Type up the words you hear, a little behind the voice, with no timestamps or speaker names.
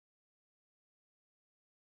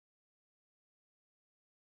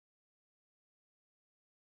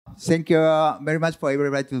Thank you very much for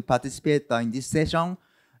everybody to participate in this session.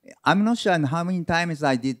 I'm not sure how many times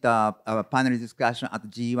I did a panel discussion at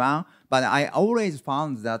G1, but I always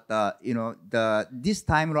found that this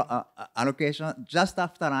time allocation just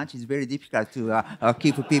after lunch is very difficult to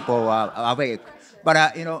keep people awake. But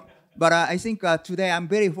I think today I'm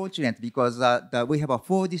very fortunate because we have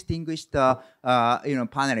four distinguished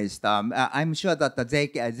panelists. I'm sure that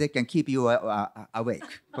they can keep you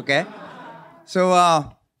awake. Okay,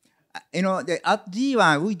 so. At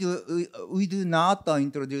G1, we do not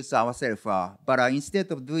introduce ourselves, but instead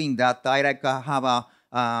of doing that, I like have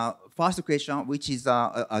a first question, which is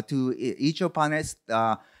to each of panelists.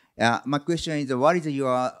 My question is, what is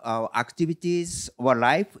your activities or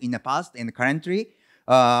life in the past and currently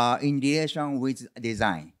in relation with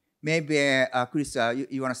design? Maybe, Chris,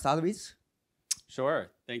 you want to start with? Sure.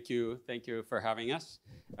 Thank you. Thank you for having us.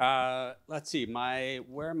 Let's see.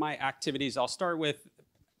 Where are my activities? I'll start with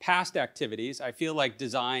past activities. I feel like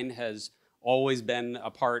design has always been a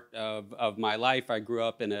part of my life. I grew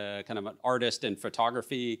up in a kind of an artist and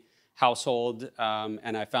photography household,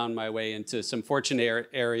 and I found my way into some fortunate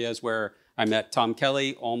areas where I met Tom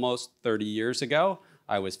Kelly almost 30 years ago.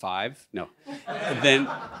 I was 5, no. Then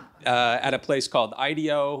at a place called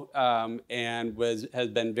IDEO, and has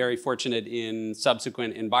been very fortunate in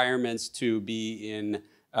subsequent environments to be in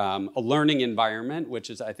a learning environment, which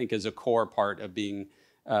I think is a core part of being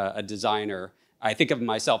a designer. I think of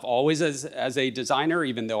myself always as a designer,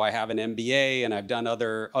 even though I have an MBA and I've done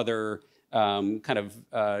other kind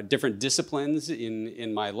of different disciplines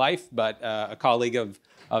in my life. But a colleague of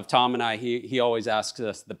Tom and I, he always asks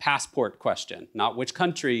us the passport question, not which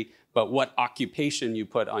country, but what occupation you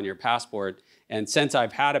put on your passport. And since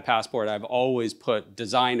I've had a passport, I've always put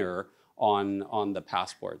designer on the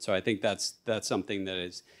passport. So I think that's something that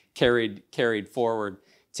is carried forward.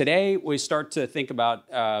 Today, we start to think about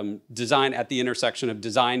design at the intersection of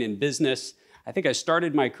design and business. I think I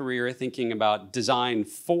started my career thinking about design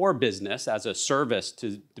for business as a service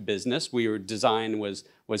to business. Design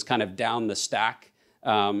was kind of down the stack,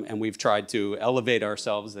 and we've tried to elevate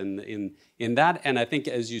ourselves in that. And I think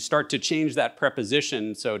as you start to change that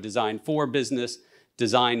preposition, so design for business,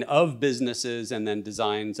 design of businesses, and then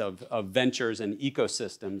designs of ventures and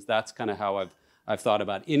ecosystems, that's kind of how I've thought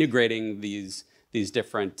about integrating these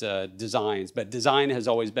different designs. But design has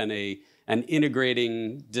always been an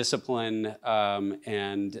integrating discipline,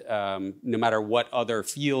 and no matter what other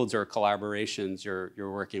fields or collaborations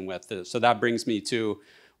you're working with. So that brings me to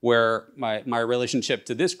where my relationship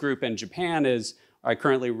to this group in Japan is. I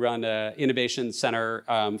currently run an innovation center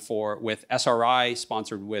with SRI,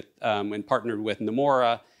 sponsored with and partnered with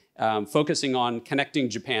Nomura, focusing on connecting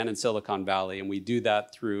Japan and Silicon Valley. And we do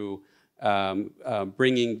that through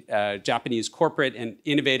bringing Japanese corporate and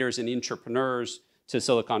innovators and entrepreneurs to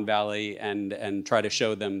Silicon Valley and try to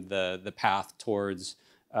show them the path towards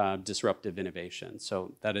disruptive innovation.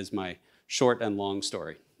 So that is my short and long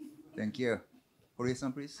story. Thank you.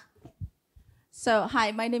 Horie-san, please. So,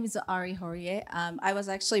 hi, my name is Ari Horie. I was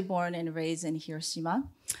actually born and raised in Hiroshima.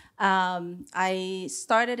 I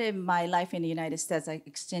started in my life in the United States as an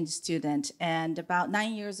exchange student. And about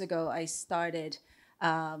 9 years ago, I started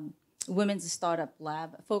Women's Startup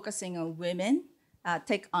Lab, focusing on women,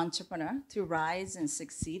 tech entrepreneur to rise and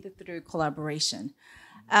succeed through collaboration.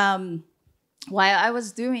 While I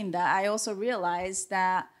was doing that, I also realized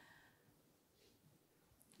that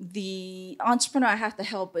the entrepreneur I have to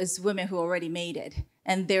help is women who already made it.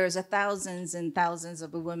 And there's thousands and thousands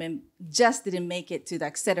of women just didn't make it to the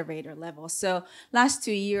accelerator level. So last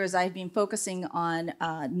 2 years, I've been focusing on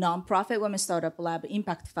nonprofit Women's Startup Lab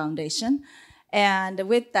Impact Foundation. And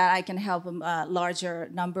with that, I can help a larger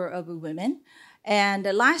number of women. And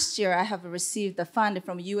last year, I have received a fund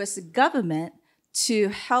from US government to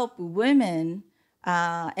help women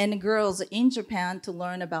and girls in Japan to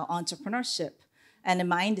learn about entrepreneurship and a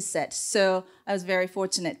mindset. So I was very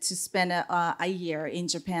fortunate to spend a year in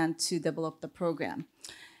Japan to develop the program.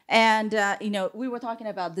 And we were talking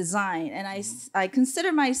about design, and I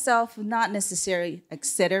consider myself not necessarily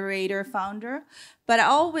accelerator founder, but I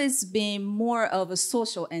always been more of a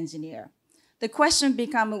social engineer. The question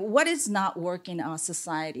becomes, what is not working in our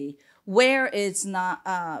society? Where it's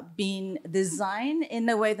not being designed in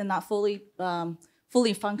a way that not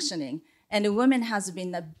fully functioning? And the women has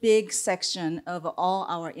been a big section of all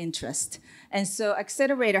our interest. And so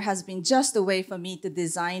Accelerator has been just a way for me to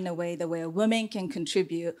design a way the way women can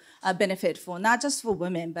contribute a benefit for not just for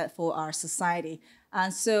women, but for our society.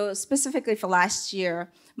 So specifically for last year,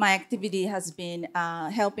 my activity has been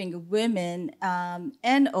helping women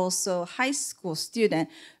and also high school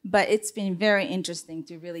students, but it's been very interesting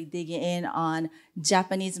to really dig in on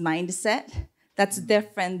Japanese mindset. That's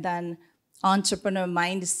different than entrepreneur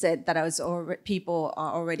mindset that people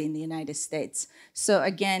are already in the United States. So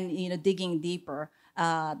again, digging deeper,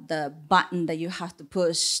 the button that you have to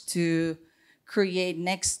push to create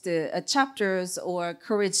next chapters or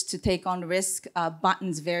courage to take on risk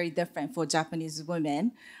buttons very different for Japanese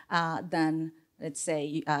women than, let's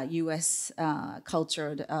say, U.S.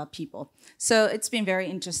 Cultured people. So it's been very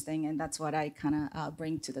interesting, and that's what I kind of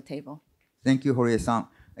bring to the table. Thank you, Horie-san.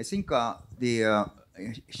 I think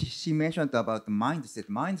she mentioned about the mindset.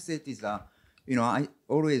 Mindset is, I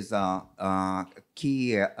always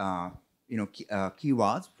key,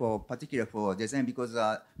 keywords for particular for design, because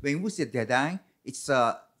when we say design, it's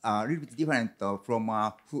a little bit different from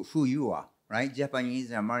who you are, right?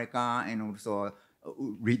 Japanese, American, and also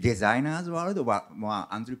designers world, or more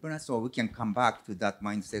entrepreneurs. So we can come back to that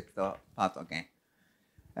mindset part again.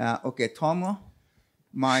 Okay, Tom,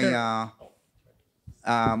 my. Sure.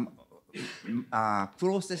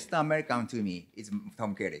 Closest American to me is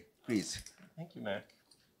Tom Kelly. Please. Thank you, Mac.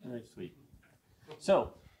 Very sweet.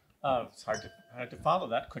 So, it's hard to follow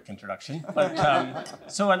that quick introduction. But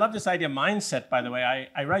so I love this idea of mindset, by the way.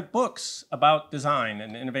 I write books about design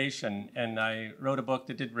and innovation, and I wrote a book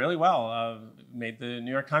that did really well, made the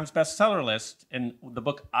New York Times bestseller list. And the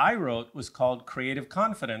book I wrote was called Creative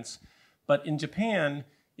Confidence, but in Japan,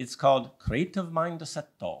 it's called Creative Mindset.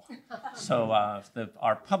 So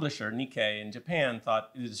our publisher, Nikkei in Japan, thought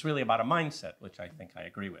it's really about a mindset, which I think I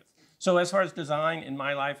agree with. So as far as design in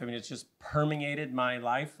my life, I mean, it's just permeated my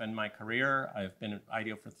life and my career. I've been at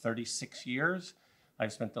IDEO for 36 years.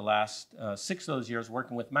 I've spent the last 6 of those years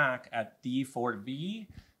working with Mac at D4V,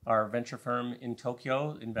 our venture firm in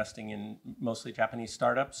Tokyo, investing in mostly Japanese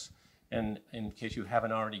startups. And in case you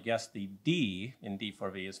haven't already guessed, the D in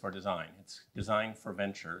D4V is for design. It's design for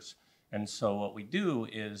ventures. And so what we do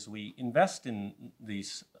is we invest in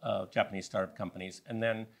these Japanese startup companies, and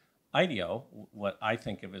then IDEO, what I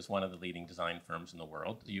think of as one of the leading design firms in the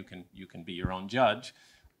world, you can be your own judge.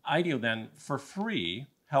 IDEO then, for free,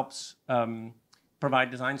 helps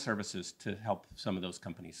provide design services to help some of those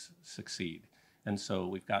companies succeed. And so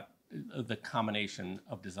we've got the combination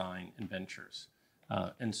of design and ventures.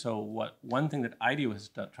 And so one thing that IDEO has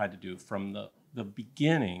tried to do from the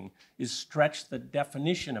beginning is stretch the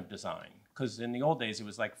definition of design. Because in the old days, it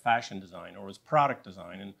was like fashion design or it was product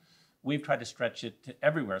design. And we've tried to stretch it to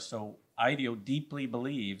everywhere. So IDEO deeply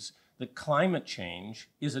believes that climate change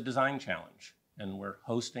is a design challenge. And we're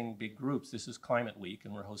hosting big groups. This is Climate Week,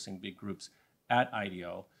 and we're hosting big groups at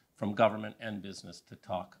IDEO from government and business to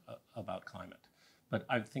talk about climate. But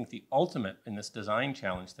I think the ultimate in this design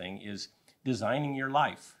challenge thing is designing your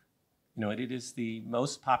life. It is the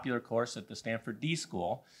most popular course at the Stanford D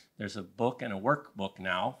School. There's a book and a workbook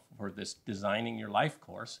now for this Designing Your Life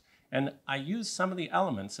course. And I use some of the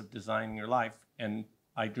elements of designing your life, and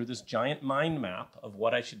I drew this giant mind map of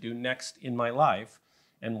what I should do next in my life.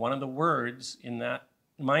 And one of the words in that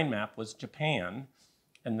mind map was Japan.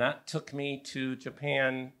 And that took me to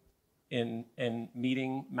Japan in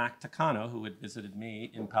meeting Mac Takano, who had visited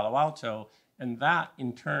me in Palo Alto. And that,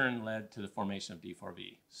 in turn, led to the formation of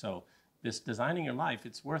D4V. So this designing your life,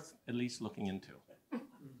 it's worth at least looking into.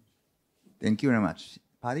 Thank you very much.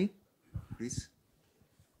 Patty, please.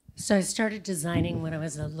 So I started designing when I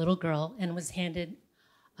was a little girl and was handed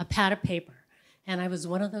a pad of paper. And I was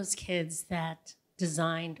one of those kids that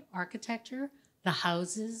designed architecture, the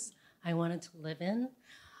houses I wanted to live in.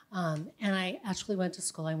 And I actually went to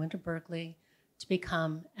school. I went to Berkeley to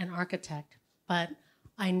become an architect, but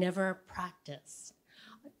I never practiced.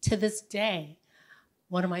 To this day,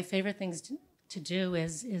 one of my favorite things to do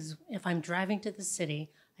is if I'm driving to the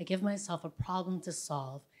city, I give myself a problem to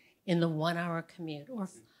solve in the 1-hour commute. Or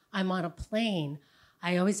if I'm on a plane,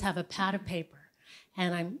 I always have a pad of paper.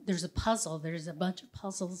 And there's a puzzle, there's a bunch of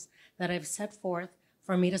puzzles that I've set forth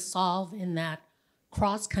for me to solve in that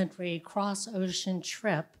cross-country, cross-ocean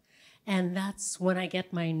trip. And that's when I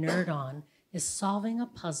get my nerd on, is solving a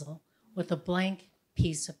puzzle with a blank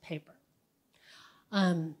piece of paper.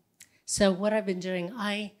 So what I've been doing,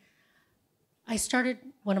 I started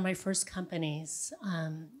one of my first companies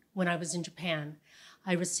when I was in Japan.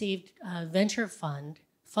 I received venture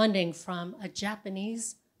funding from a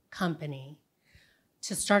Japanese company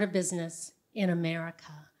to start a business in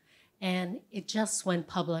America. And it just went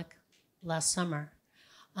public last summer.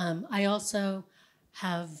 I also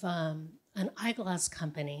have an eyeglass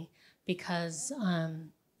company because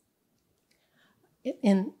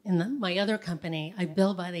my other company, I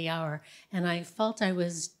bill by the hour, and I felt I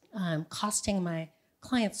was costing my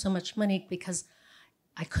clients so much money because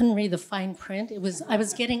I couldn't read the fine print. I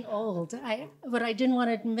was getting old, but I didn't want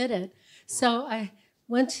to admit it. So I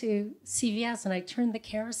went to CVS and I turned the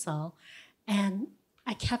carousel, and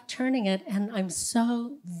I kept turning it, and I'm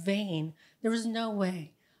so vain. There was no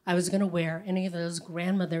way I was going to wear any of those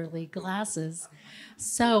grandmotherly glasses.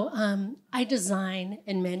 So I design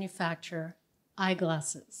and manufacture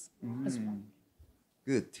eyeglasses as well.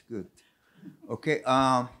 Good, good. Okay.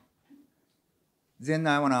 Then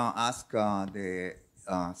I want to ask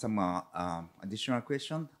some additional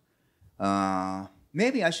question.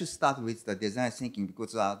 Maybe I should start with the design thinking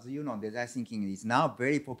because, as you know, design thinking is now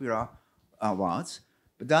very popular words.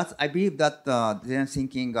 But I believe that design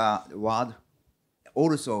thinking word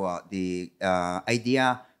also the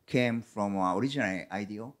idea came from original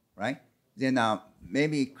idea, right? Then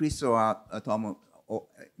maybe Chris or Tom,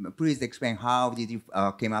 please explain how did you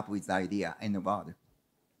came up with the idea and the word.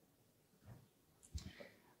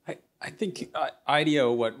 I think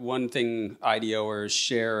one thing IDEOers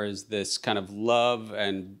share is this kind of love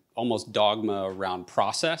and almost dogma around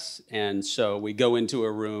process. And so we go into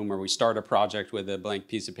a room or we start a project with a blank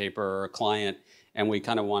piece of paper or a client, and we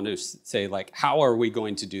kind of want to say, like, how are we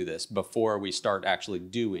going to do this before we start actually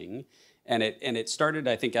doing? And it started,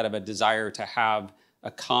 I think, out of a desire to have a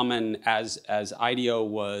common, as IDEO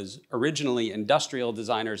was originally industrial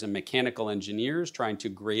designers and mechanical engineers trying to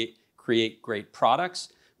create great products.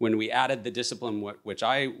 When we added the discipline, which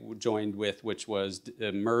I joined with, which was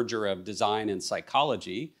the merger of design and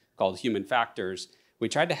psychology, called human factors, we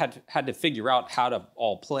had to figure out how to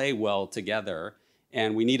all play well together,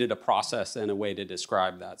 and we needed a process and a way to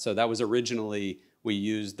describe that. So that was originally, we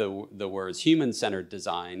used the words human-centered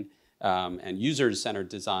design and user-centered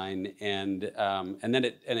design, and then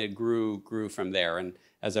it grew from there. And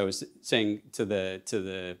as I was saying to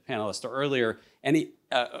the panelists earlier, any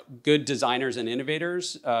good designers and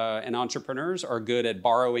innovators and entrepreneurs are good at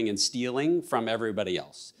borrowing and stealing from everybody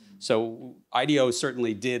else. So IDEO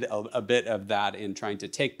certainly did a bit of that in trying to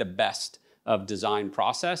take the best of design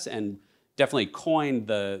process and definitely coined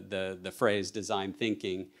the phrase design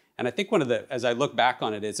thinking. And I think as I look back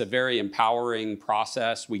on it, it's a very empowering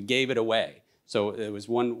process. We gave it away. So it was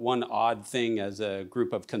one odd thing as a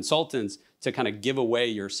group of consultants to kind of give away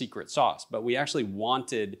your secret sauce. But we actually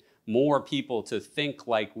wanted more people to think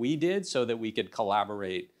like we did so that we could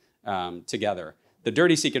collaborate together. The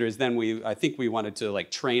dirty secret is then I think we wanted to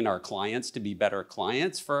like train our clients to be better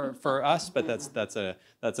clients for us, but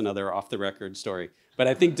that's another off the record story. But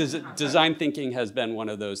I think design thinking has been one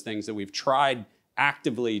of those things that we've tried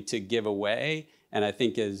actively to give away, and I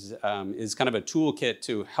think is kind of a toolkit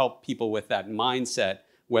to help people with that mindset,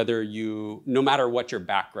 no matter what your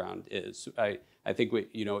background is. I think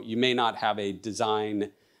you may not have a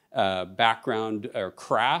design background or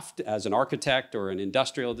craft as an architect or an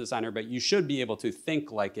industrial designer, but you should be able to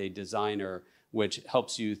think like a designer, which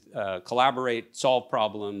helps you collaborate, solve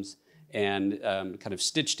problems, and kind of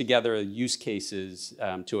stitch together use cases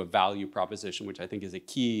to a value proposition, which I think is a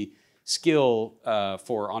key skill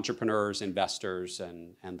for entrepreneurs, investors,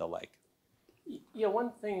 and the like. Yeah,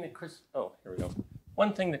 one thing that Chris, here we go.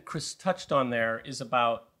 One thing that Chris touched on there is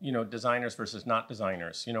about, designers versus not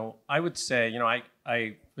designers. I would say,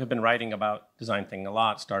 I have been writing about design thinking a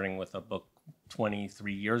lot, starting with a book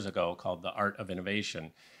 23 years ago called The Art of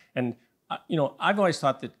Innovation. And, I've always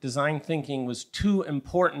thought that design thinking was too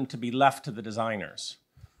important to be left to the designers,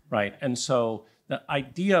 right? And so the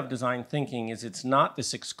idea of design thinking is it's not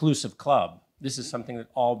this exclusive club. This is something that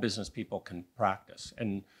all business people can practice.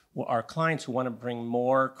 And our clients who want to bring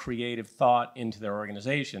more creative thought into their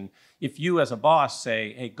organization, if you as a boss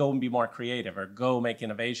say, hey, go and be more creative or go make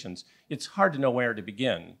innovations, it's hard to know where to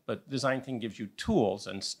begin. But design thinking gives you tools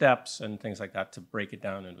and steps and things like that to break it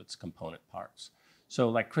down into its component parts. So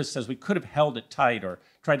like Chris says, we could have held it tight or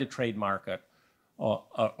tried to trademark it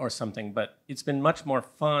or something, but it's been much more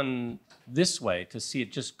fun this way to see it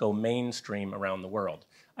just go mainstream around the world.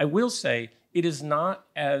 I will say it is not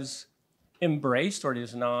as embraced, or it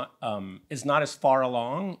is not as far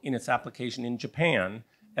along in its application in Japan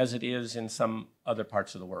as it is in some other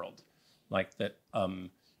parts of the world. Like that,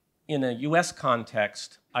 in a US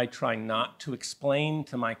context, I try not to explain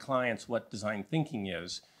to my clients what design thinking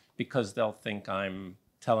is because they'll think I'm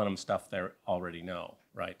telling them stuff they already know,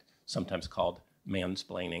 right? Sometimes called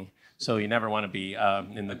mansplaining. So you never want to be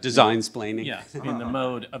in the design-splaining. Yeah, in the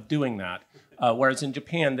mode of doing that. Whereas in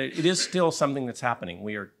Japan, it is still something that's happening.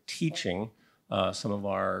 We are teaching some of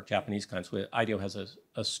our Japanese clients. IDEO has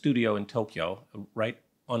a studio in Tokyo, right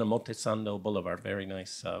on Omotesando Boulevard, very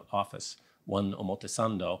nice office, one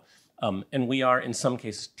omotesando. And we are, in some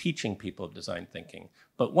cases, teaching people design thinking.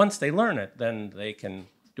 But once they learn it, then they can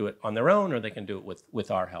do it on their own, or they can do it with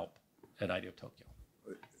our help at Idea of Tokyo.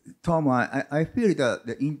 Tom, I feel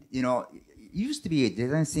that it used to be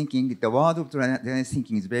design thinking. The word of design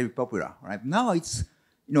thinking is very popular, right? Now it's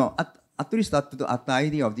at least at the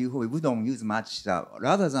idea of DUHO, we don't use much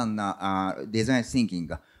rather than design thinking.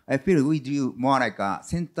 I feel we do more like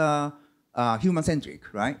center human centric,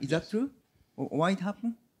 right? Is that true? Why it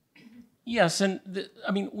happened? Yes, and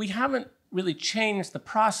we haven't really changed the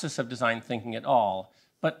process of design thinking at all.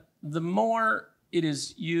 But the more it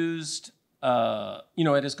is used,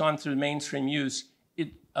 it has gone through mainstream use.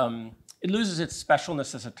 It loses its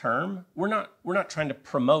specialness as a term. We're not trying to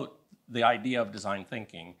promote the idea of design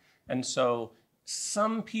thinking, and so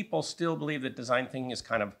some people still believe that design thinking is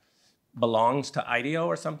kind of belongs to IDEO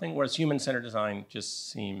or something, whereas human-centered design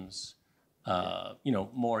just seems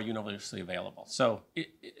more universally available. So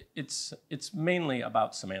it's mainly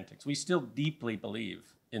about semantics. We still deeply believe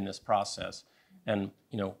in this process, and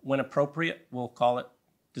when appropriate, we'll call it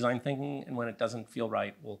design thinking, and when it doesn't feel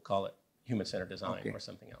right, we'll call it human-centered design or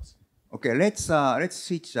something else. Okay, let's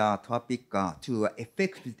switch topic to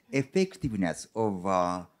effectiveness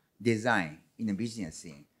of design in a business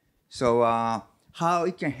scene. So how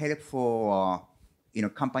it can help for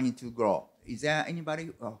company to grow. Is there anybody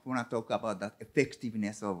who want to talk about that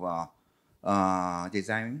effectiveness of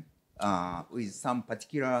design with some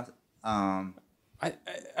particular?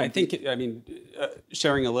 I think,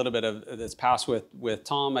 sharing a little bit of this past with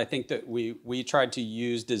Tom, I think that we tried to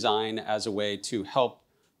use design as a way to help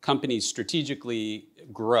companies strategically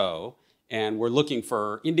grow, and we're looking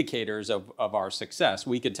for indicators of our success.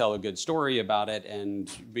 We could tell a good story about it,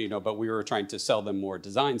 but we were trying to sell them more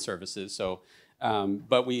design services. So,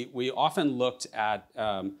 but we often looked at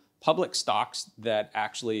public stocks that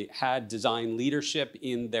actually had design leadership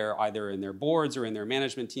either in their boards or in their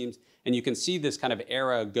management teams. And you can see this kind of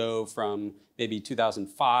era go from maybe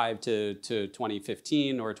 2005 to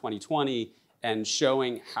 2015 or 2020, and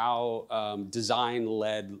showing how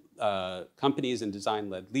design-led companies and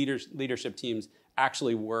design-led leadership teams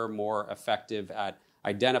actually were more effective at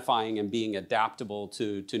identifying and being adaptable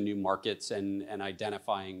to new markets and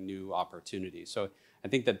identifying new opportunities. So I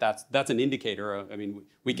think that's an indicator.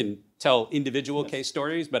 We can tell individual case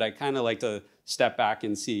stories, but I kind of like to step back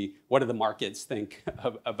and see what do the markets think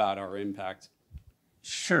about our impact.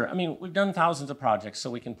 Sure. We've done thousands of projects,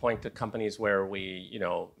 so we can point to companies where we,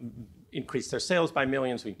 increase their sales by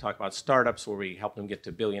millions. We can talk about startups where we help them get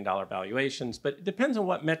to billion-dollar valuations, but it depends on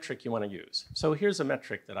what metric you want to use. So here's a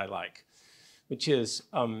metric that I like, which is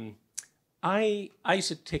I used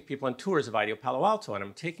to take people on tours of IDEO Palo Alto, and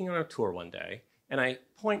I'm taking on a tour one day, and I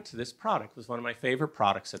point to this product. It was one of my favorite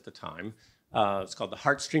products at the time. It's called the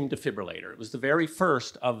Heartstream defibrillator. It was the very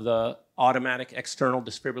first of the automatic external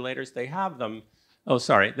defibrillators. They have them.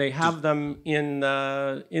 They have them in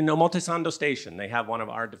Omotesando Station. They have one of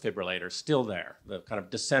our defibrillators still there, the kind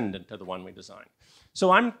of descendant of the one we designed.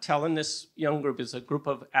 So I'm telling this young group, is a group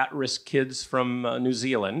of at-risk kids from New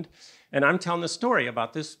Zealand, and I'm telling the story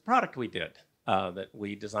about this product we did that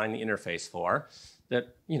we designed the interface for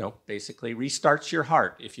that, basically restarts your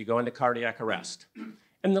heart if you go into cardiac arrest.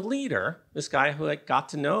 And the leader, this guy who I got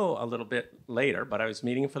to know a little bit later, but I was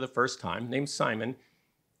meeting him for the first time, named Simon,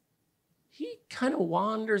 he kind of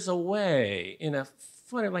wanders away in a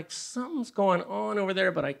funny, like something's going on over there,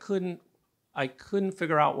 but I couldn't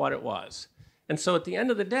figure out what it was. And so at the end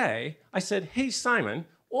of the day, I said, "Hey, Simon,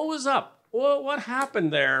 what was up? What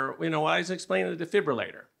happened there? I was explaining the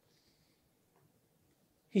defibrillator."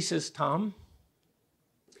 He says, "Tom,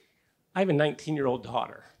 I have a 19-year-old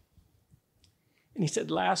daughter." And he said,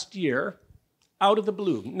 last year, out of the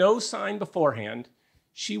blue, no sign beforehand,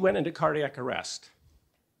 she went into cardiac arrest.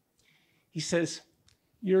 He says,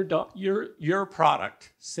 your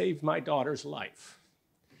product saved my daughter's life.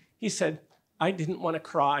 He said, I didn't want to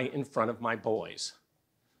cry in front of my boys.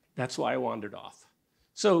 That's why I wandered off.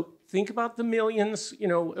 So think about the millions,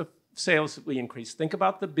 of sales that we increased. Think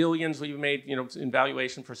about the billions we've made, in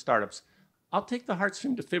valuation for startups. I'll take the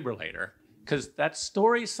Heartstream defibrillator, because that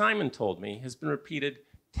story Simon told me has been repeated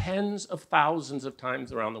tens of thousands of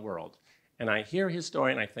times around the world. And I hear his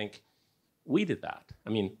story and I think, we did that.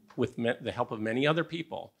 With the help of many other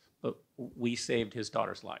people, but we saved his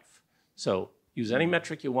daughter's life. So use any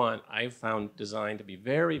metric you want. I've found design to be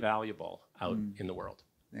very valuable out in the world.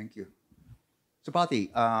 Thank you. So,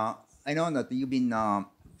 Patty, I know that you've been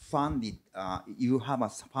funded. You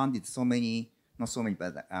have funded so many, not so many,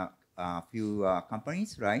 but a few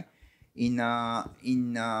companies, right? in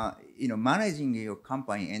managing your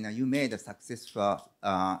company, and you made a successful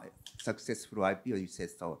IPO. You said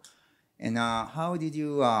so, and how did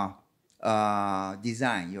you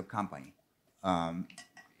design your company?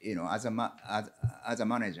 As a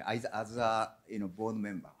manager, as a board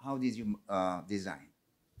member, how did you design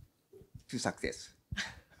to success?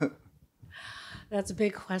 That's a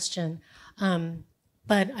big question.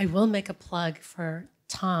 But I will make a plug for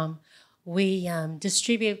Tom. We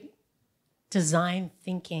distribute design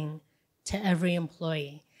thinking to every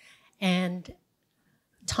employee. And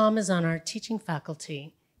Tom is on our teaching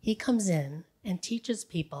faculty. He comes in and teaches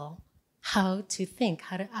people how to think,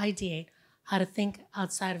 how to ideate, how to think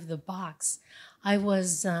outside of the box. I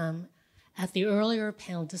was at the earlier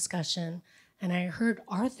panel discussion, and I heard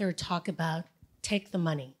Arthur talk about take the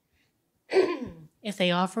money. If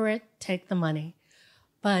they offer it, take the money.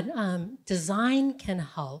 But design can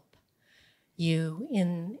help you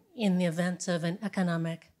in the event of an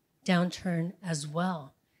economic downturn as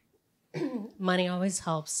well. Money always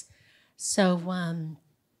helps. So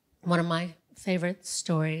one of my favorite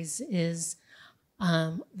stories is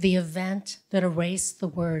the event that erased the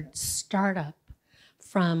word startup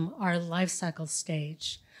from our life cycle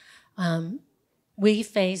stage. We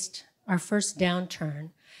faced our first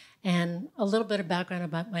downturn, and a little bit of background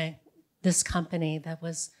about this company that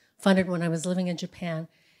was funded when I was living in Japan.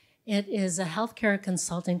 It is a healthcare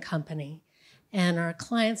consulting company, and our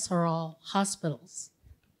clients are all hospitals.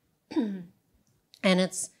 And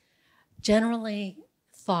it's generally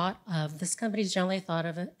thought of, this company is generally thought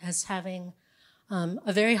of as having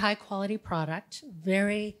a very high quality product,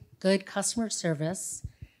 very good customer service,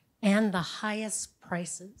 and the highest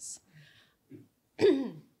prices.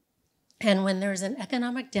 And when there's an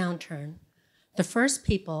economic downturn, the first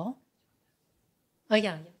people,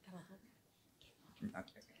 the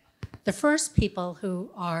first people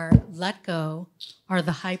who are let go are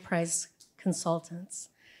the high price consultants.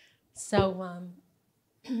 So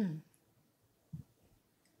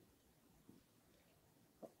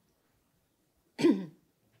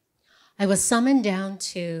I was summoned down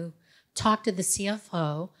to talk to the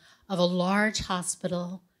CFO of a large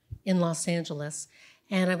hospital in Los Angeles.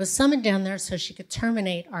 And I was summoned down there so she could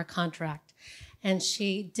terminate our contract. And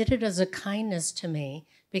she did it as a kindness to me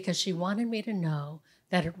because she wanted me to know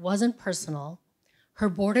that it wasn't personal. Her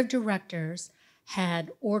board of directors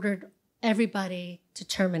had ordered everybody to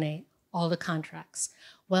terminate all the contracts.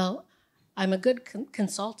 Well, I'm a good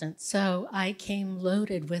consultant, so I came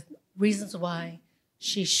loaded with reasons why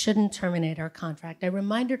she shouldn't terminate our contract. I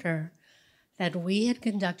reminded her that we had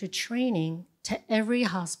conducted training to every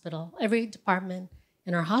hospital, every department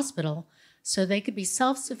in our hospital, so they could be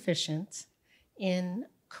self-sufficient in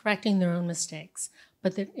correcting their own mistakes,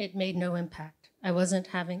 but that it made no impact. I wasn't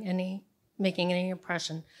making any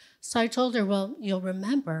impression. So I told her, well, you'll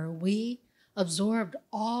remember we absorbed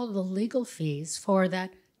all the legal fees for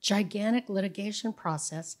that gigantic litigation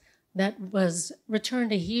process that was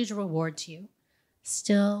returned a huge reward to you.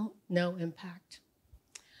 Still no impact.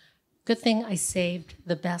 Good thing I saved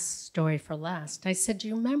the best story for last. I said, do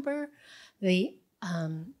you remember the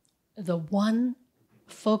one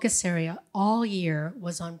focus area all year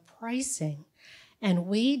was on pricing? And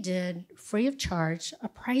we did, free of charge, a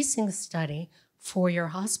pricing study for your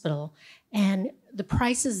hospital. And the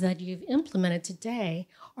prices that you've implemented today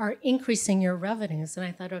are increasing your revenues. And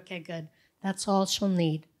I thought, okay, good. That's all she'll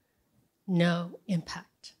need. No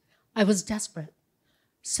impact. I was desperate.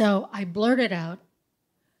 So I blurted out,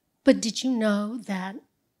 but did you know that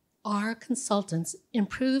our consultants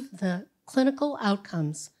improve the clinical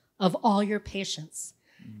outcomes of all your patients?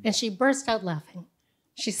 And she burst out laughing.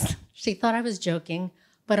 She thought I was joking,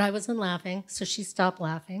 but I wasn't laughing, so she stopped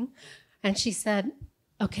laughing. And she said,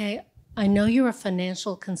 okay, I know you're a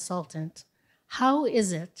financial consultant. How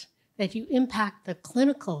is it that you impact the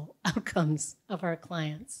clinical outcomes of our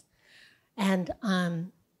clients? And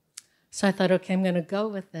so I thought, okay, I'm going to go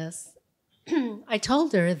with this. I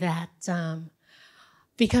told her that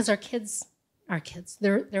because our kids,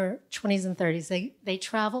 they're 20s and 30s, they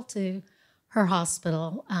travel to her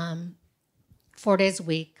hospital 4 days a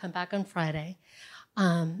week, come back on Friday.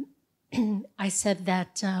 I said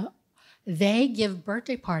that they give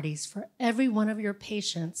birthday parties for every one of your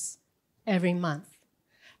patients every month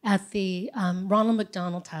at the Ronald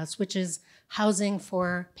McDonald House, which is housing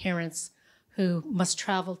for parents who must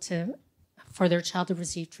travel for their child to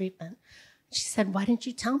receive treatment. She said, why didn't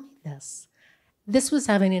you tell me this? This was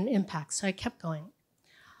having an impact, so I kept going.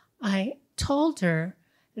 I told her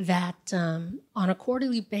that on a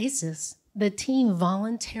quarterly basis, the team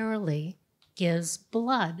voluntarily gives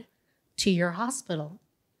blood to your hospital.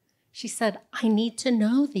 She said, I need to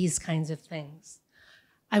know these kinds of things.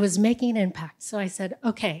 I was making an impact. So I said,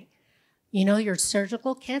 okay, you know your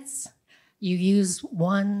surgical kits? You use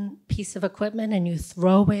one piece of equipment and you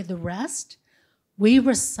throw away the rest? We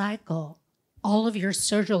recycle all of your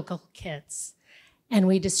surgical kits and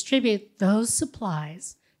we distribute those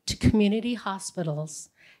supplies to community hospitals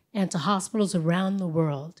and to hospitals around the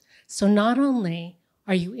world. So not only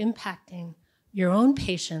are you impacting your own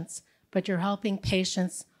patients, but you're helping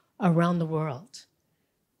patients around the world.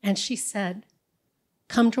 And she said,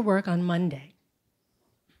 come to work on Monday.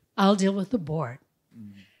 I'll deal with the board.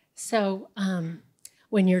 Mm-hmm. So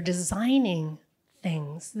when you're designing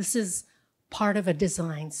things, this is part of a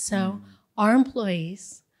design. So our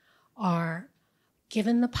employees are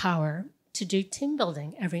given the power to do team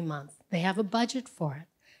building every month. They have a budget for it.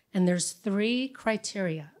 And there's 3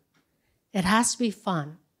 criteria. It has to be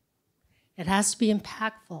fun. It has to be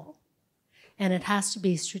impactful. And it has to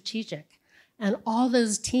be strategic. And all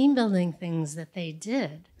those team building things that they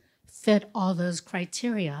did fit all those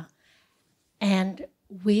criteria. And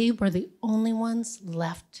we were the only ones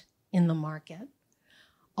left in the market.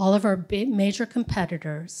 All of our big major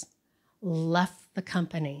competitors left the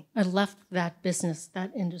company, or left that business,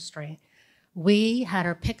 that industry. We had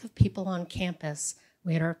our pick of people on campus.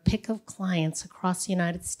 We had our pick of clients across the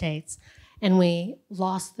United States. And we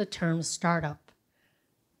lost the term startup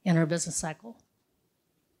in our business cycle.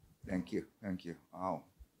 Thank you. Thank you. Wow.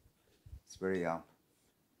 It's very... You're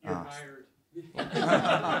hired.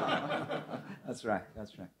 That's right.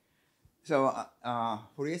 That's right. So,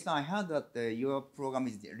 Horie-san, I heard that your program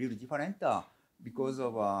is really different because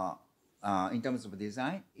of, in terms of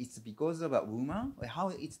design, it's because of a woman. How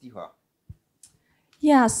it's different?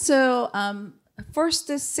 Yeah, so first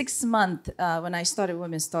 6 months when I started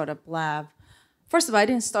Women's Startup Lab, first of all, I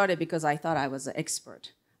didn't start it because I thought I was an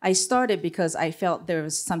expert. I started because I felt there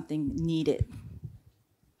was something needed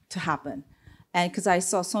to happen. And because I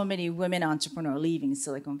saw so many women entrepreneurs leaving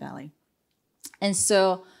Silicon Valley. And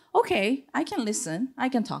so, okay, I can listen, I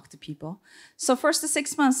can talk to people. So first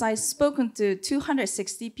 6 months, I've spoken to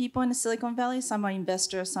 260 people in the Silicon Valley. Some are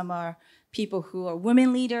investors, some are people who are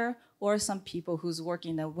women leader, or some people who's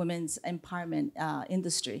working in the women's empowerment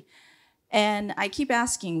industry. And I keep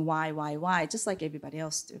asking why, just like everybody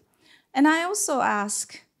else do. And I also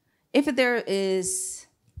ask if there is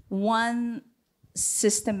one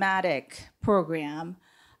systematic program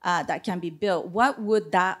that can be built, what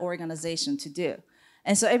would that organization to do?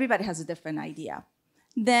 And so everybody has a different idea.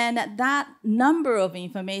 Then that number of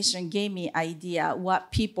information gave me idea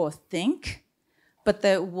what people think, but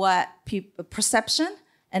what perception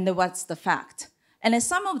and what's the fact. And then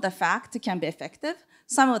some of the fact can be effective.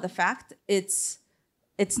 Some of the fact it's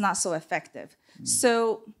not so effective.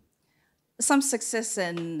 So some success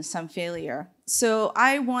and some failure. So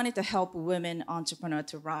I wanted to help women entrepreneurs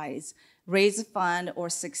to rise, raise a fund, or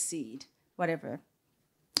succeed, whatever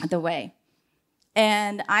the way.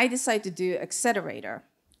 And I decided to do accelerator.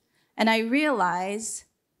 And I realized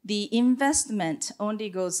the investment only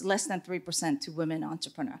goes less than 3% to women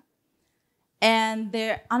entrepreneurs. And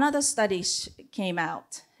another study came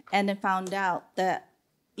out and they found out that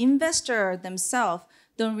investors themselves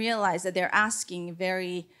don't realize that they're asking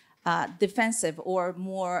very defensive or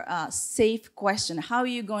more safe question. How are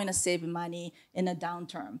you going to save money in a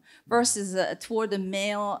downturn? Versus toward the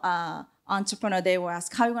male entrepreneur, they will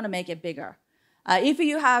ask, how are you going to make it bigger? If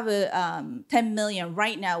you have 10 million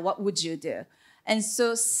right now, what would you do? And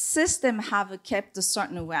so systems have kept a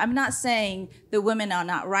certain way. I'm not saying the women are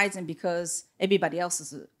not rising because everybody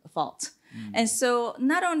else's fault. And so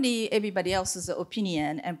not only everybody else's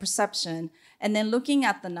opinion and perception, and then looking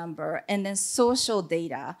at the number and then social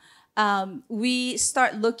data, we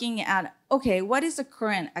start looking at, okay, what is the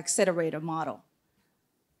current accelerator model?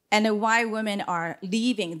 And then why women are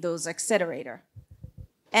leaving those accelerator.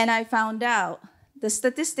 And I found out that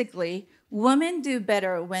statistically, women do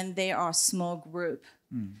better when they are a small group.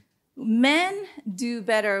 Men do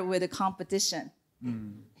better with a competition.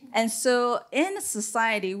 And so in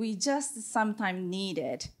society, we just sometimes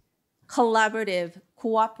needed collaborative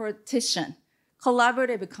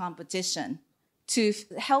competition to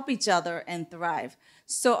help each other and thrive.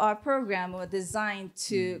 So our program was designed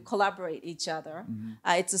to collaborate each other.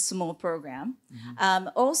 It's a small program.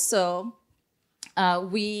 Also,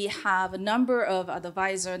 we have a number of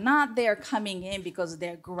advisors, not they're coming in because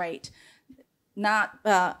they're great,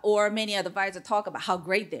 or many advisors talk about how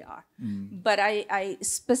great they are. But I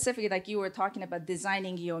specifically, like you were talking about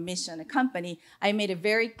designing your mission, a company, I made it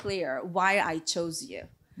very clear why I chose you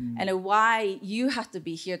and why you have to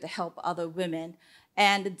be here to help other women.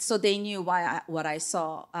 And so they knew what I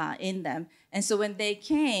saw in them. And so when they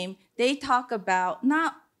came, they talk about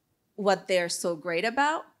not what they're so great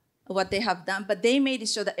about, what they have done, but they made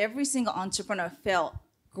sure that every single entrepreneur felt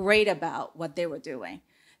great about what they were doing.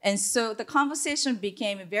 And so the conversation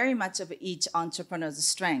became very much of each entrepreneur's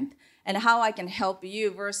strength and how I can help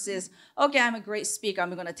you versus, okay, I'm a great speaker,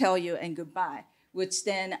 I'm going to tell you and goodbye, which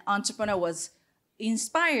then entrepreneur was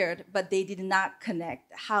inspired, but they did not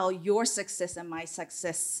connect how your success and my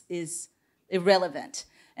success is irrelevant.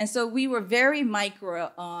 And so we were very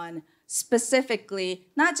micro on specifically,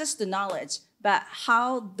 not just the knowledge, but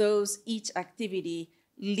how those each activity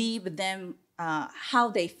leave them, how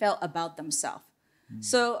they felt about themselves.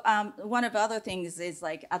 So one of the other things is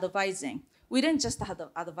like advising. We didn't just have the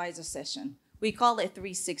advisor session. We call it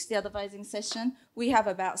 360 advising session. We have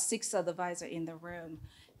about 6 advisors in the room.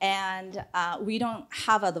 And we don't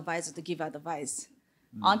have advisor to give advice.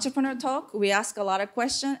 Entrepreneur talk, we ask a lot of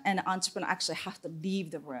questions, and entrepreneur actually have to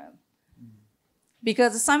leave the room.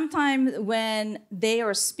 Because sometimes when they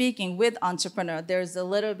are speaking with entrepreneur, there's a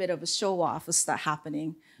little bit of a show-off start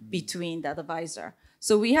happening between the advisor.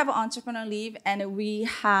 So we have entrepreneur leave, and we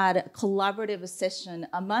had a collaborative session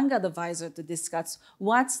among advisors to discuss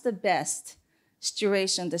what's the best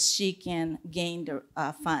situation that she can gain the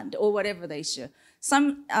fund or whatever they should.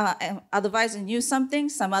 Some advisor knew something,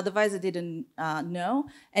 some advisor didn't know,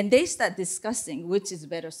 and they start discussing which is a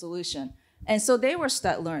better solution. And so they were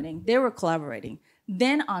start learning, they were collaborating.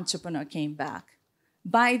 Then entrepreneur came back.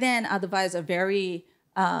 By then, advisor very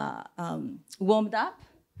warmed up.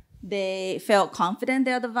 They felt confident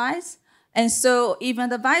they advised. And so even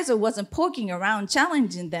the advisor wasn't poking around,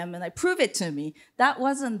 challenging them, and like, prove it to me. That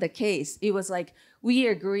wasn't the case. It was like, we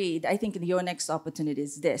agreed, I think your next opportunity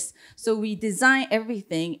is this. So we designed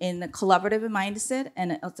everything in a collaborative mindset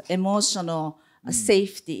and emotional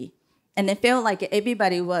safety. And it felt like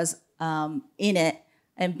everybody was in it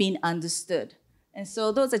and being understood. And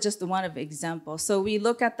so those are just one of the examples. So we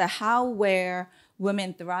look at the how, where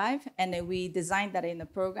women thrive, and then we designed that in the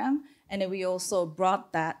program. And then we also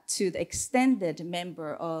brought that to the extended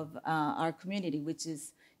member of our community, which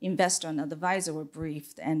is investor and advisor were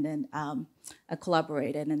briefed and then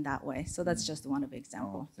collaborated in that way. So that's just one of the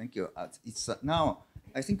examples. Oh, thank you. It's now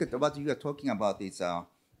I think that what you are talking about is how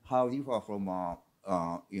different from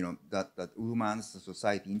that women's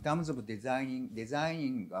society in terms of design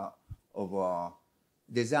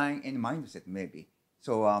and mindset maybe.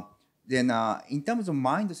 So then in terms of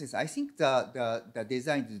mindsets, I think the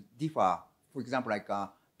designs differ. For example, like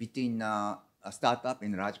between a startup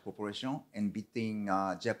and a large corporation and between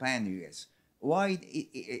Japan and US. Why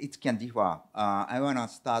it can differ? I want to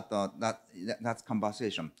start that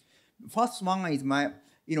conversation. First one is in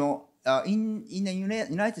the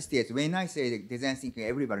United States, when I say design thinking,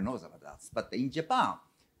 everybody knows about that. But in Japan,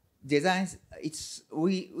 design,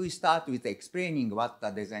 we start with explaining what the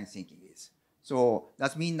design thinking is. So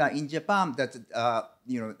that means that in Japan, that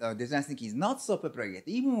design thinking is not so popular yet,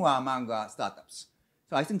 even among startups.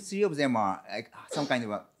 So I think 3 of them are like some kind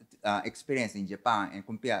of experience in Japan and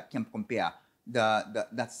can compare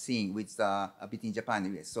that thing with between Japan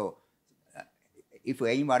and US. So if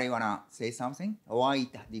anybody wanna say something, why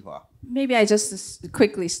it differ? Maybe I just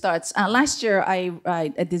quickly start. Last year,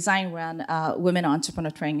 I designed ran a women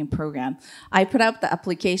entrepreneur training program. I put out the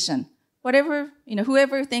application. Whatever,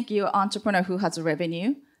 whoever think you're an entrepreneur who has a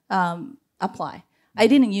revenue, apply. I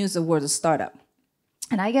didn't use the word startup.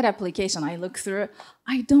 And I get application, I look through it.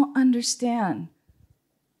 I don't understand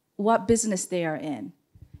what business they are in.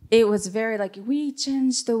 It was very like, we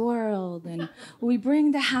change the world and we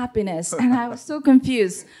bring the happiness. And I was so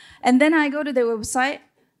confused. And then I go to the website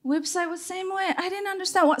was the same way. I didn't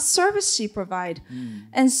understand what service she provide.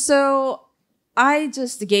 And so I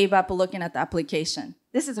just gave up looking at the application.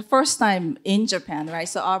 This is the first time in Japan, right?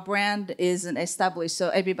 So our brand isn't established, so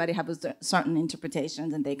everybody has certain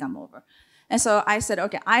interpretations and they come over. And so I said,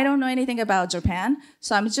 okay, I don't know anything about Japan,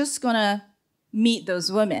 so I'm just gonna meet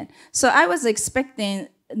those women. So I was expecting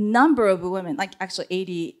a number of women, like actually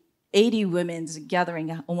 80 women's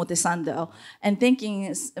gathering at Omotesando, and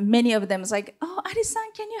thinking many of them was like, oh,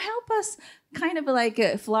 Ari-san, can you help us? Kind of like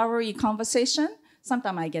a flowery conversation.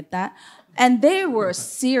 Sometimes I get that. And they were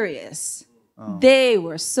serious. They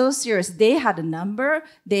were so serious. They had a number.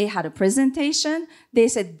 They had a presentation. They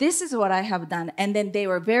said, this is what I have done. And then they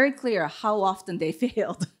were very clear how often they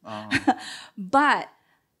failed. But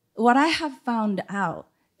what I have found out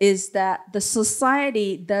is that the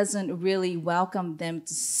society doesn't really welcome them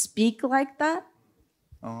to speak like that.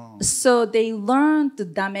 So they learn to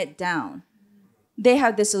dumb it down. They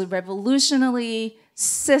have this revolutionary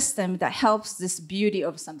system that helps this beauty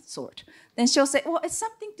of some sort. then she'll say, well, it's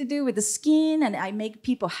something to do with the skin and I make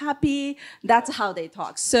people happy. That's how they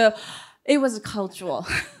talk. So it was cultural.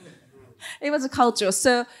 It was a cultural.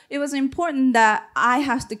 So it was important that I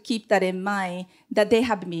have to keep that in mind, that they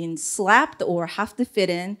have been slapped or have to fit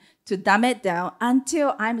in to dumb it down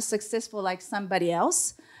until I'm successful like somebody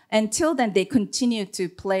else. Until then, they continue to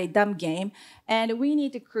play dumb game. And we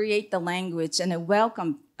need to create the language and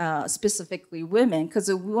welcome specifically women, because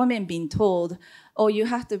the women being told, oh, you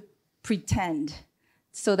have to pretend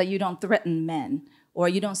so that you don't threaten men or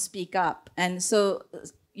you don't speak up. And so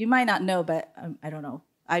you might not know, but I don't know.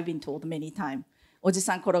 I've been told many times, おじ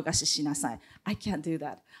さん転がししなさい. I can't do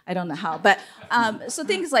that. I don't know how. But so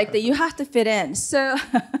things like that, you have to fit in. So,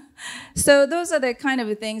 so those are the kind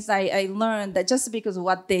of things I learned, that just because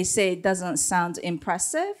what they say doesn't sound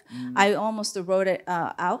impressive, I almost wrote it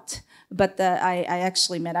out. But I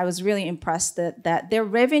actually meant, I was really impressed that their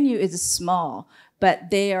revenue is small,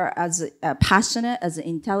 but they are as passionate, as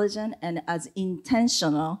intelligent, and as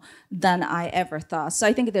intentional than I ever thought. So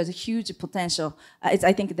I think there's a huge potential.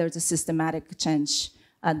 I think there's a systematic change.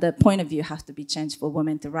 The point of view has to be changed for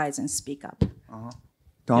women to rise and speak up.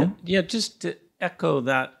 Tom? Yeah, just to echo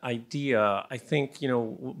that idea, I think,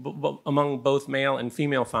 among both male and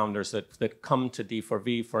female founders that come to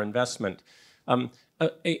D4V for investment,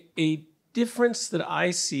 a difference that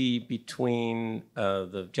I see between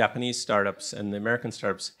the Japanese startups and the American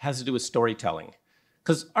startups has to do with storytelling.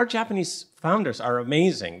 Because our Japanese founders are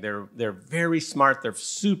amazing. They're very smart. They're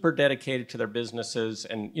super dedicated to their businesses.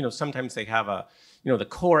 And, sometimes they have the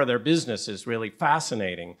core of their business is really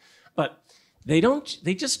fascinating. But they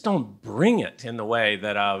just don't bring it in the way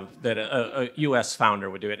that a US founder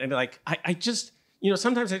would do it. And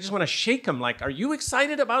sometimes I just want to shake them like, are you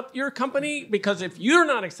excited about your company? Because if you're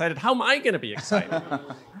not excited, how am I going to be excited?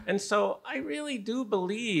 And so I really do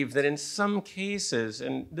believe that in some cases,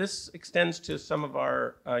 and this extends to some of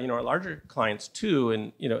our, our larger clients too,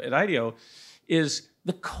 and, at IDEO, is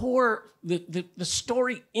the core, the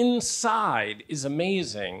story inside is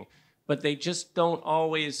amazing, but they just don't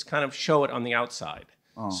always kind of show it on the outside.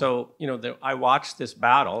 So, I watched this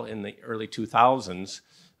battle in the early 2000s,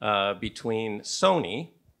 between Sony,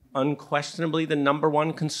 unquestionably the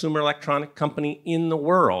 #1 consumer electronic company in the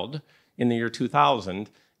world in the year 2000,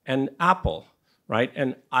 and Apple, right?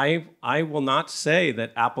 And I will not say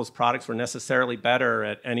that Apple's products were necessarily better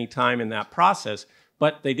at any time in that process,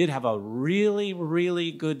 but they did have a really,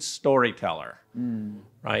 really good storyteller,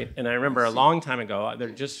 right? And I remember a long time ago, they're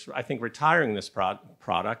just, I think, retiring this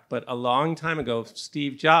product, but a long time ago,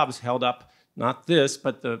 Steve Jobs held up not this,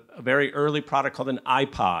 but a very early product called an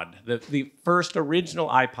iPod, the first original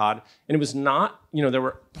iPod. And it was not, there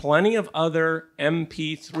were plenty of other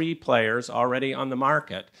MP3 players already on the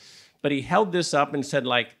market. But he held this up and said,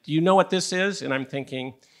 do you know what this is? And I'm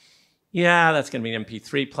thinking, yeah, that's going to be an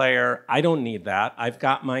MP3 player. I don't need that. I've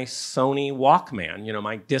got my Sony Walkman,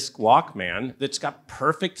 my disc Walkman that's got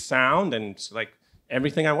perfect sound and it's like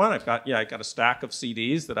everything I want. I got a stack of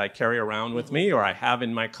CDs that I carry around with me or I have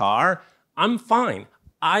in my car. I'm fine.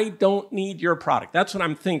 I don't need your product. That's what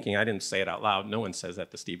I'm thinking. I didn't say it out loud. No one says that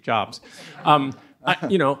to Steve Jobs. I'm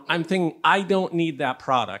thinking, I don't need that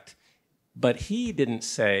product. But he didn't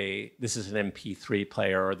say, this is an MP3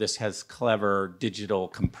 player or this has clever digital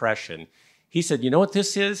compression. He said, you know what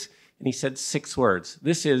this is? And he said 6 words.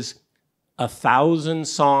 This is 1,000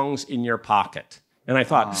 songs in your pocket. And I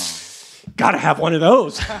thought, gotta have one of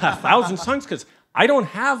those. 1,000 songs, because I don't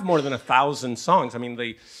have more than 1,000 songs. I mean,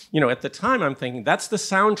 at the time I'm thinking that's the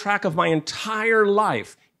soundtrack of my entire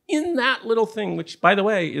life in that little thing, which by the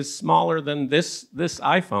way is smaller than this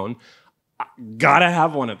iPhone. Gotta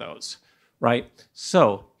have one of those, right?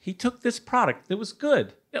 So he took this product that was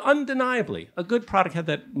good, undeniably a good product, had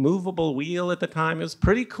that movable wheel at the time. It was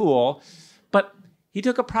pretty cool, but he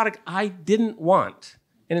took a product I didn't want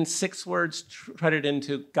and in 6 words tried it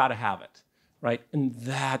into gotta have it. Right? And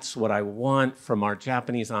that's what I want from our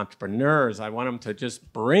Japanese entrepreneurs. I want them to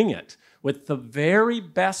just bring it with the very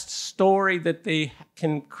best story that they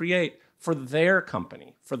can create for their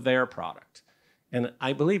company, for their product. And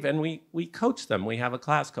I believe, and we coach them. We have a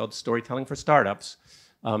class called Storytelling for Startups.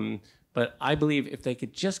 But I believe if they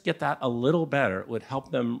could just get that a little better, it would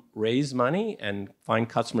help them raise money and find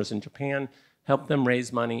customers in Japan, help them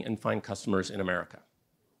raise money and find customers in America.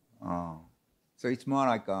 So it's more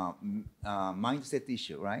like a mindset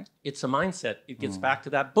issue, right? It's a mindset. It gets back to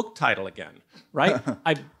that book title again, right?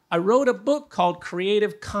 I wrote a book called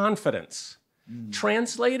Creative Confidence.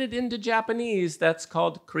 Translated into Japanese, that's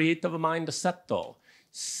called Creative Mindsetto.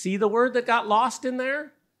 See the word that got lost in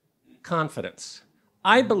there? Confidence.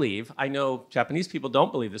 I believe, I know Japanese people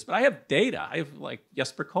don't believe this, but I have data. I have like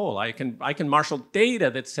Jesper Cole. I can marshal data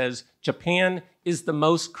that says Japan is the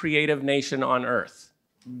most creative nation on earth.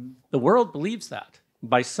 The world believes that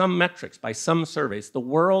by some metrics, by some surveys. The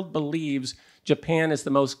world believes Japan is the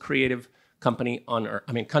most creative country on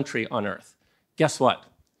earth. Guess what?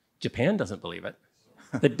 Japan doesn't believe it.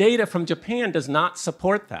 The data from Japan does not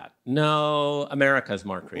support that. No, America is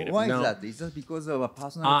more creative. Why no. is that? Is that because of a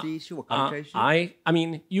personality issue or culture issue? I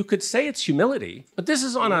mean, you could say it's humility, but this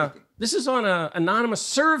is on a anonymous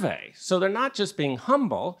survey, so they're not just being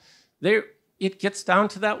humble. It gets down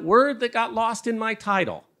to that word that got lost in my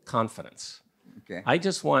title: confidence. Okay. I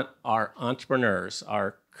just want our entrepreneurs,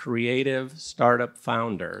 our creative startup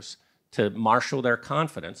founders, to marshal their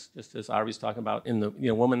confidence, just as I was talking about in the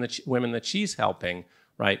women that she's helping,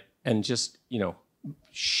 right? And just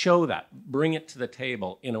show that, bring it to the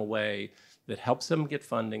table in a way that helps them get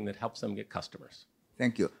funding, that helps them get customers.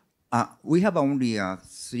 Thank you. We have only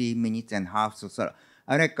 3 minutes and a half, so sir,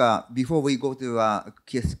 I like before we go to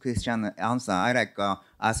question and answer, I like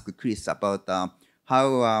ask Chris about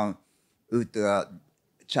how would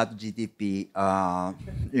ChatGPT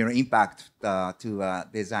impact to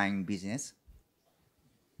design business?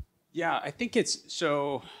 Yeah, I think it's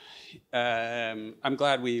so. I'm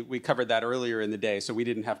glad we covered that earlier in the day, so we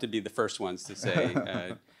didn't have to be the first ones to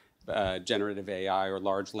say generative AI or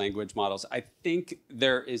large language models. I think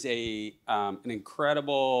there is an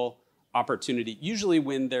incredible opportunity. Usually,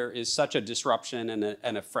 when there is such a disruption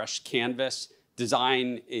and a fresh canvas,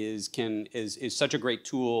 design is such a great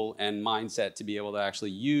tool and mindset to be able to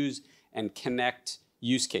actually use and connect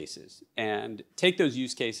use cases and take those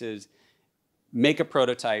use cases, make a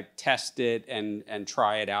prototype, test it, and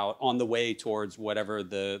try it out on the way towards whatever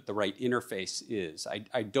the right interface is.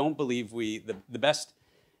 I don't believe the best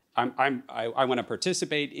I want to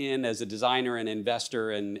participate in as a designer and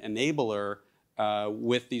investor and enabler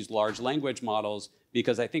with these large language models,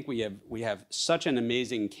 because I think we have such an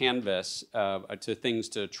amazing canvas to things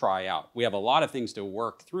to try out. We have a lot of things to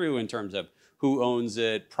work through in terms of who owns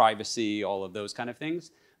it, privacy, all of those kind of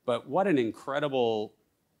things. But what an incredible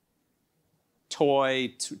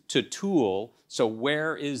toy to tool. So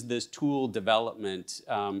where is this tool development,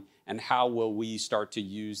 and how will we start to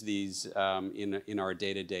use these in our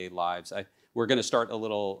day-to-day lives? We're going to start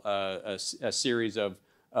a series of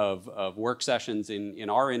work sessions in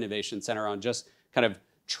our innovation center on just kind of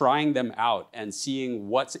trying them out and seeing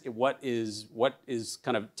what is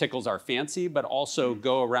kind of tickles our fancy, but also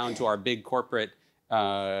go around to our big corporate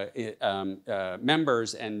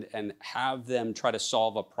members and have them try to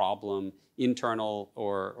solve a problem, internal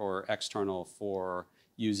or external, for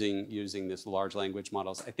using this large language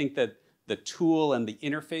models. I think that the tool and the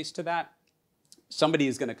interface to that, somebody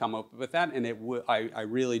is going to come up with that, and I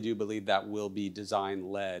really do believe that will be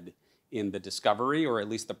design-led in the discovery, or at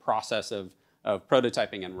least the process of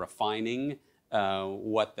prototyping and refining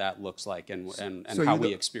what that looks like and so how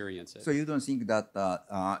we experience it. So you don't think that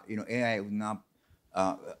AI will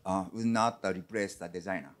not replace the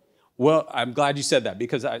designer? Well, I'm glad you said that,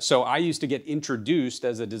 because I used to get introduced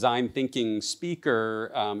as a design thinking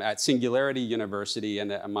speaker at Singularity University,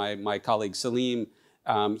 and my colleague Salim,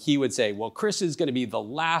 he would say, well, Chris is going to be the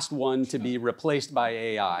last one to be replaced by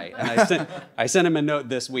AI. And I sent him a note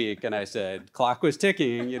this week, and I said, clock was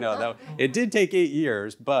ticking, though it did take 8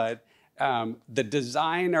 years, but the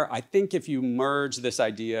designer, I think if you merge this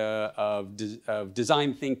idea of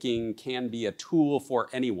design thinking can be a tool for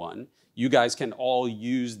anyone. You guys can all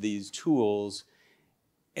use these tools.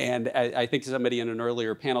 And I think somebody in an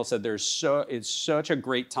earlier panel said it's such a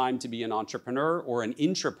great time to be an entrepreneur or an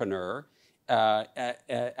intrapreneur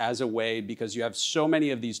as a way, because you have so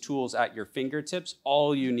many of these tools at your fingertips.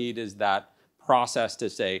 All you need is that process to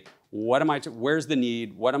say, where's the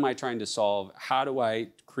need? What am I trying to solve? How do I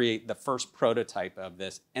create the first prototype of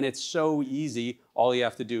this? And it's so easy. All you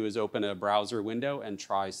have to do is open a browser window and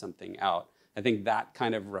try something out. I think that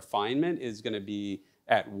kind of refinement is going to be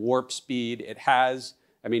at warp speed.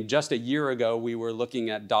 Just a year ago, we were looking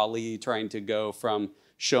at DALL-E trying to go from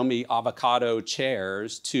show me avocado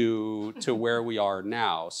chairs to where we are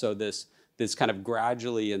now. So this kind of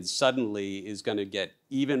gradually and suddenly is going to get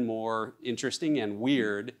even more interesting and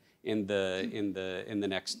weird in the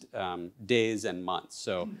next days and months.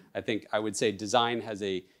 So I would say design has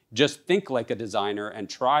just think like a designer and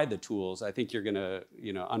try the tools. I think you're going to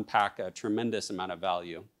unpack a tremendous amount of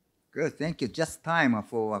value. Good, thank you. Just time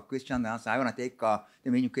for a question and answer. I want to take the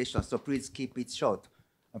many questions, so please keep it short.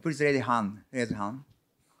 Please raise your hand.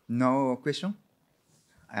 No question?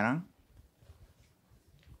 Alan?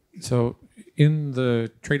 So in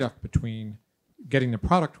the trade-off between getting the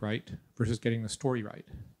product right versus getting the story right.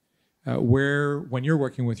 When you're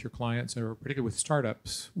working with your clients, or particularly with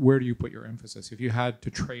startups, where do you put your emphasis if you had to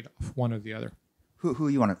trade off one or the other? Who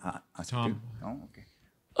you want to ask? Tom. To? Oh, okay.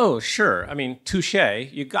 Oh, sure. I mean, touche.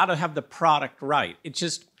 You got to have the product right.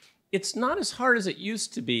 It's not as hard as it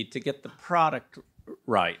used to be to get the product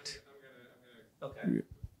right. Okay.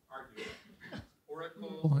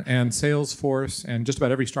 Oracle and Salesforce and just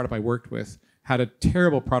about every startup I worked with had a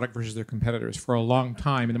terrible product versus their competitors for a long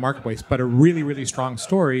time in the marketplace, but a really, really strong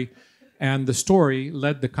story. And the story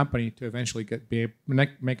led the company to eventually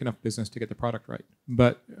make enough business to get the product right.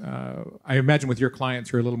 But I imagine with your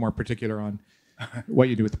clients, you're a little more particular on what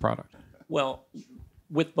you do with the product. Well,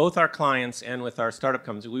 with both our clients and with our startup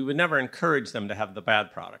companies, we would never encourage them to have the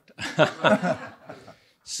bad product. But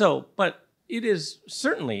it is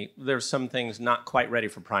certainly, there's some things not quite ready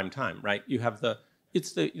for prime time, right?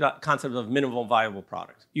 It's the concept of minimal viable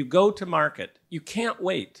product. You go to market, you can't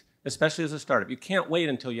wait. Especially as a startup, you can't wait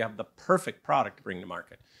until you have the perfect product to bring to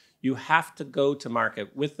market. You have to go to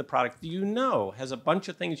market with the product that you know has a bunch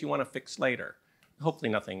of things you want to fix later.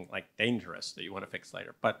 Hopefully nothing like dangerous that you want to fix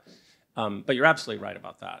later. But you're absolutely right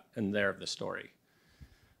about that, and they're the story.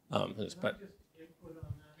 Can I just input on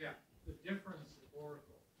that? Yeah. The difference at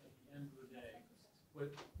Oracle at the end of the day,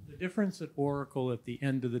 the difference at Oracle at the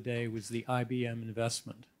end of the day was the IBM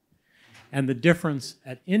investment. And the difference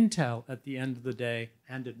at Intel at the end of the day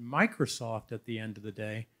and at Microsoft at the end of the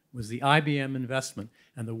day was the IBM investment.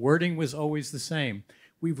 And the wording was always the same.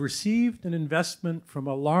 We've received an investment from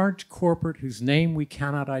a large corporate whose name we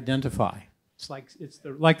cannot identify. It's like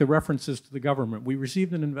the references to the government. We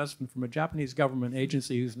received an investment from a Japanese government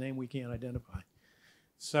agency whose name we can't identify.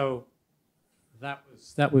 So that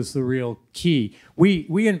was the real key.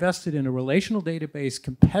 We invested in a relational database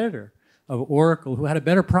competitor of Oracle who had a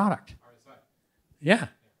better product. Yeah.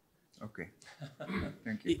 Okay.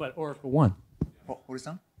 Thank you. But Oracle won.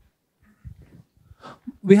 Hori-san?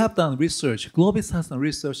 We have done research. Globis has done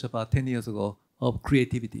research about 10 years ago of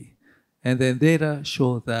creativity. And then data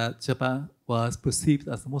showed that Japan was perceived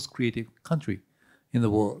as the most creative country in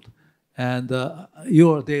the world. And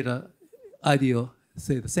your data idea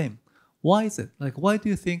say the same. Why is it? Why do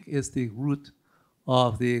you think is the root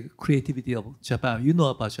of the creativity of Japan? You know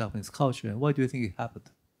about Japanese culture. And why do you think it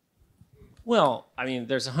happened? Well, I mean,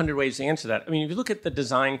 there's 100 ways to answer that. I mean, if you look at the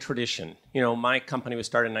design tradition, my company was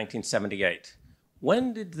started in 1978.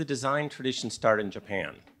 When did the design tradition start in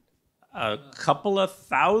Japan? A couple of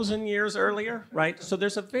thousand years earlier, right? So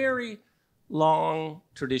there's a very long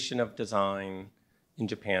tradition of design in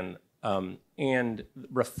Japan and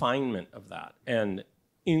refinement of that and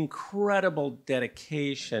incredible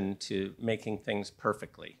dedication to making things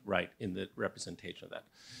perfectly, right, in the representation of that.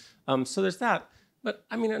 So there's that. But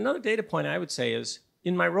I mean, another data point I would say is,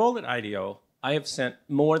 in my role at IDEO, I have sent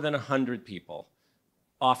more than 100 people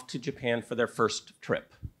off to Japan for their first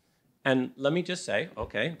trip. And let me just say,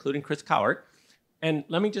 okay, including Chris Cowart, and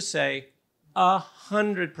let me just say,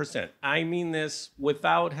 100%, I mean this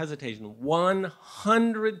without hesitation,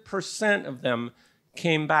 100% of them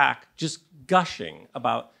came back just gushing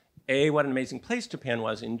about A, what an amazing place Japan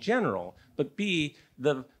was in general, but B,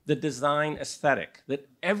 the design aesthetic, that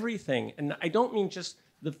everything, and I don't mean just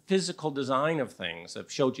the physical design of things,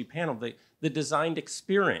 of shoji panel, the designed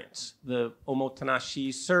experience, the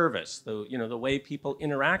omotenashi service, the way people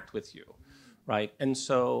interact with you, right? And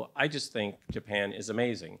so I just think Japan is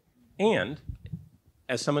amazing. And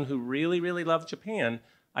as someone who really, really loves Japan,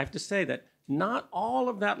 I have to say that not all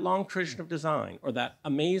of that long tradition of design or that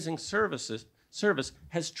amazing service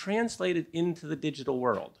has translated into the digital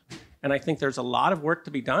world. And I think there's a lot of work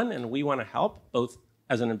to be done, and we want to help, both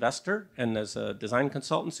as an investor and as a design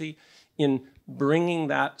consultancy, in bringing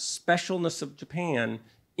that specialness of Japan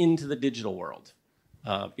into the digital world,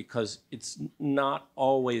 because it's not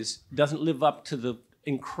always, doesn't live up to the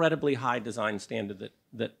incredibly high design standard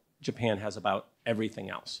that Japan has about everything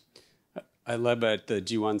else. I love at the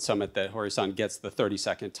G1 Summit that Hori-san gets the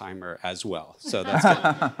 30-second timer as well. So that's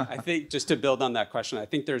good. I think, just to build on that question, I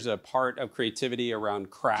think there's a part of creativity around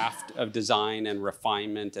craft of design and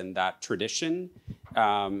refinement and that tradition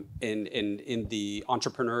in the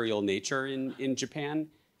entrepreneurial nature in Japan.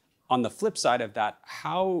 On the flip side of that,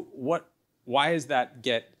 why does that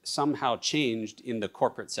get somehow changed in the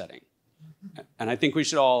corporate setting? And I think we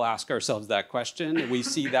should all ask ourselves that question. We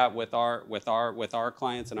see that with our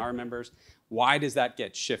clients and our members. Why does that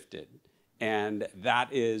get shifted? And that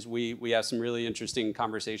is, we have some really interesting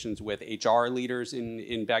conversations with HR leaders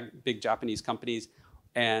in big Japanese companies,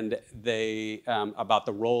 and they about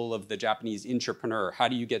the role of the Japanese entrepreneur. How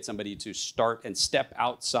do you get somebody to start and step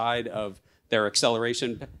outside of their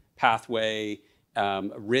acceleration pathway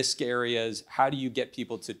risk areas. How do you get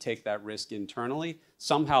people to take that risk internally?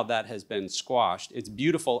 Somehow that has been squashed. It's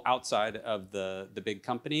beautiful outside of the big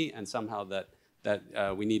company, and somehow that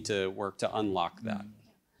we need to work to unlock that.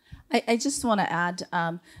 I just want to add,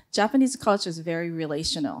 Japanese culture is very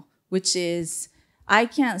relational, which is, I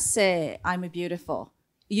can't say I'm beautiful.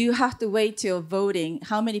 You have to wait till voting,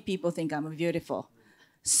 how many people think I'm beautiful.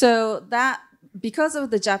 So that, because of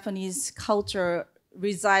the Japanese culture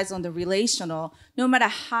resides on the relational, no matter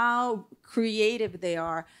how creative they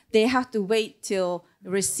are, they have to wait till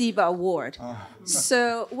receive an award.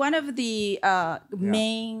 So one of the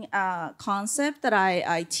main concept that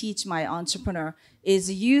I teach my entrepreneur is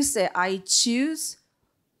you say, I choose.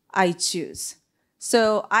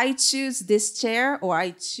 So I choose this chair or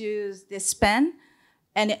I choose this pen,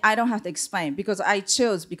 and I don't have to explain because I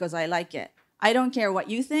chose because I like it. I don't care what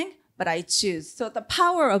you think, but I choose. So the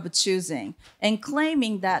power of choosing and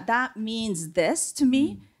claiming that that means this to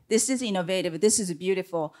me, this is innovative, this is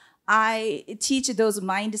beautiful. I teach those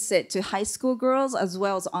mindset to high school girls as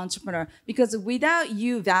well as entrepreneurs, because without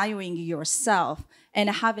you valuing yourself and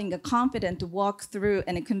having a confidence to walk through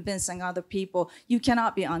and convincing other people, you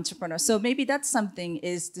cannot be an entrepreneur. So maybe that's something,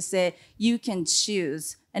 is to say you can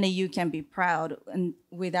choose and you can be proud and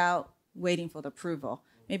without waiting for the approval.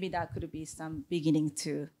 Maybe that could be some beginning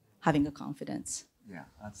to having a confidence. Yeah,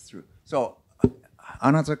 that's true. So,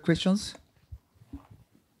 another questions?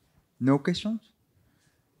 No questions?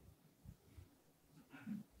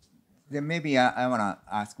 Then maybe I want to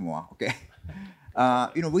ask more, okay?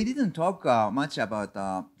 We didn't talk much about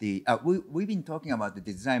we've been talking about the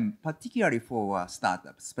design, particularly for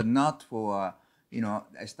startups, but not for,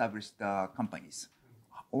 established companies.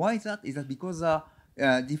 Why is that? Is that because,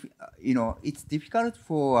 it's difficult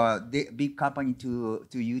for the big company to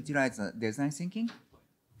utilize design thinking?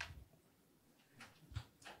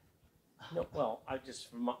 No, well,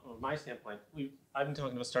 from my standpoint, I've been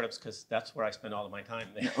talking about startups because that's where I spend all of my time.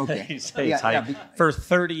 Okay. For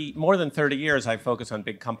more than 30 years, I focus on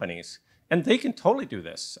big companies, and they can totally do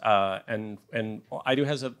this. And IDO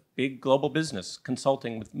has a big global business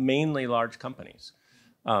consulting with mainly large companies.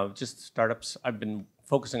 Just startups, I've been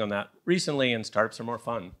focusing on that recently, and startups are more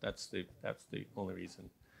fun. That's the only reason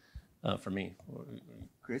for me.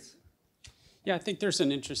 Chris? Yeah, I think there's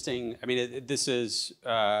an interesting, this is,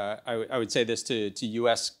 I would say this to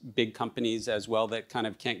US big companies as well that kind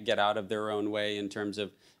of can't get out of their own way in terms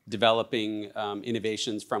of developing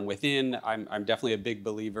innovations from within. I'm definitely a big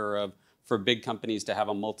believer of, for big companies to have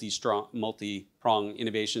a multi-pronged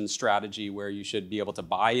innovation strategy where you should be able to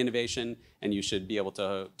buy innovation and you should be able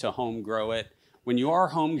to home grow it. When you are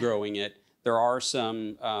home growing it, there are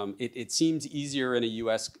some, it seems easier in a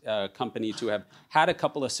US company to have had a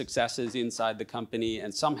couple of successes inside the company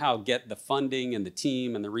and somehow get the funding and the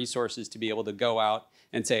team and the resources to be able to go out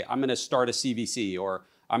and say, I'm going to start a CVC, or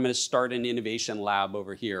I'm going to start an innovation lab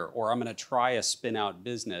over here, or I'm going to try a spin out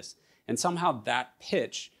business. And somehow that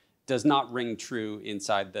pitch does not ring true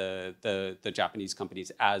inside the Japanese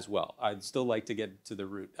companies as well. I'd still like to get to the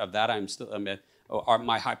root of that.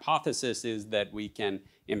 My hypothesis is that we can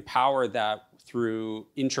empower that through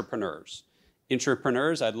intrapreneurs.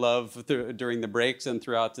 I'd love during the breaks and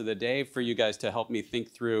throughout the day for you guys to help me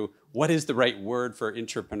think through what is the right word for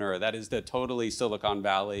intrapreneur. That is the totally Silicon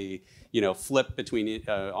Valley, flip between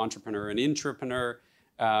entrepreneur and intrapreneur.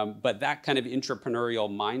 But that kind of intrapreneurial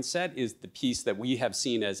mindset is the piece that we have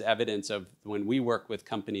seen as evidence of when we work with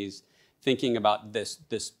companies thinking about this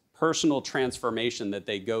personal transformation that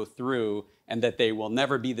they go through and that they will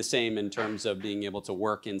never be the same in terms of being able to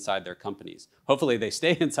work inside their companies. Hopefully they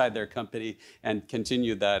stay inside their company and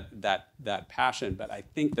continue that passion, but I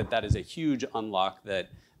think that is a huge unlock that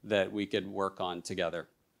we could work on together.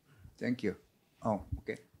 Thank you. Oh,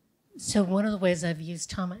 okay. So one of the ways I've used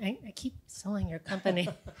Tom, I keep selling your company,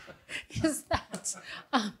 is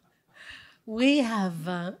that we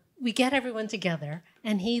get everyone together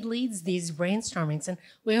and he leads these brainstormings, and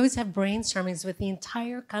we always have brainstormings with the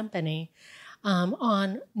entire company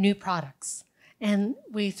on new products. And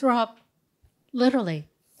we throw up literally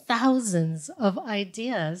thousands of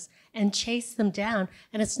ideas and chase them down.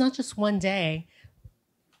 And it's not just one day.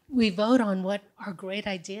 We vote on what are great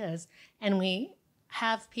ideas, and we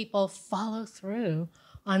have people follow through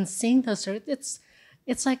on seeing those.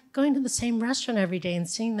 It's like going to the same restaurant every day and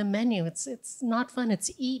seeing the menu. It's not fun.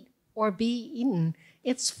 It's eat or be eaten.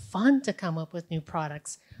 It's fun to come up with new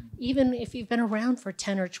products, even if you've been around for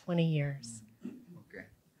 10 or 20 years. Okay.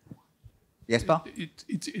 Yes, Paul?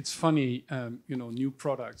 It's funny, new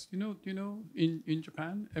products. In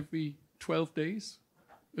Japan, every 12 days,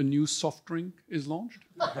 a new soft drink is launched.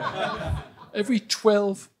 Every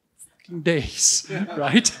 12 fucking days,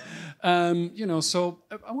 right? So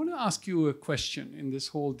I want to ask you a question in this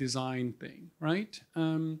whole design thing, right?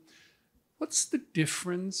 What's the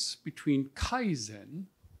difference between Kaizen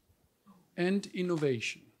and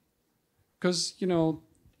innovation? Because,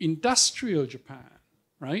 industrial Japan,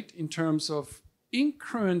 right, in terms of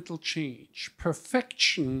incremental change,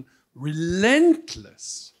 perfection,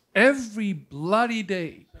 relentless, every bloody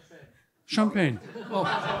day. Champagne. Oh.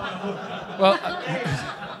 Well,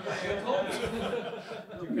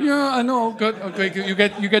 yeah, I know. Good. Okay, you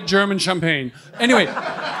get German champagne. Anyway,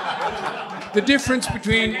 the difference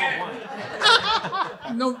between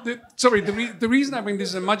the reason I bring this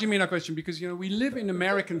is a Majimina question because we live in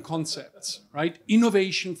American concepts, right?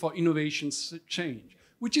 Innovation for innovation's change,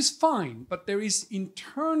 which is fine, but there is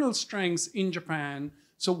internal strengths in Japan.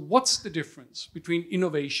 So what's the difference between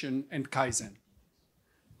innovation and Kaizen?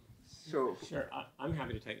 Sure, I'm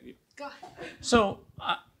happy to take it. So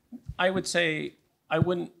I would say I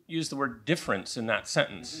wouldn't use the word difference in that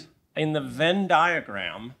sentence. In the Venn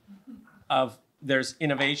diagram of there's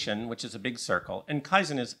innovation, which is a big circle, and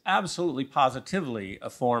Kaizen is absolutely positively a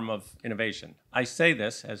form of innovation. I say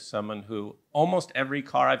this as someone who almost every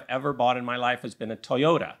car I've ever bought in my life has been a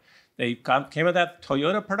Toyota. They came with that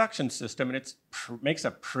Toyota production system, and it makes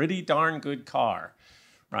a pretty darn good car.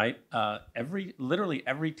 Right? Literally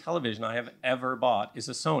every television I have ever bought is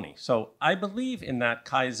a Sony. So I believe in that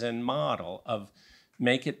Kaizen model of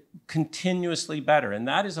make it continuously better. And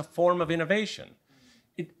that is a form of innovation.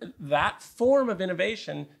 That form of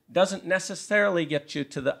innovation doesn't necessarily get you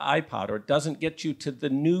to the iPod or it doesn't get you to the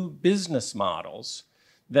new business models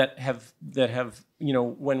that have,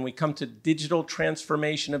 when we come to digital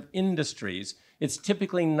transformation of industries, it's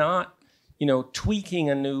typically not tweaking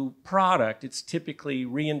a new product, it's typically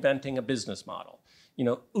reinventing a business model.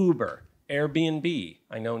 Uber, Airbnb.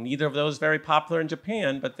 I know neither of those very popular in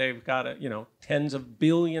Japan, but they've got tens of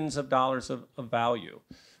billions of dollars of value,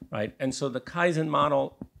 right? And so the Kaizen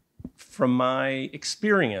model, from my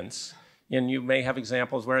experience, and you may have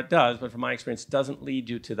examples where it does, but from my experience, doesn't lead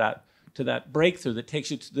you to that breakthrough that takes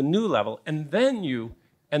you to the new level, and then you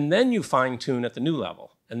fine tune at the new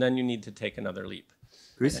level, and then you need to take another leap.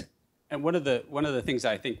 Chris? And one of the things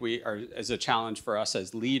I think we are as a challenge for us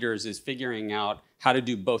as leaders is figuring out how to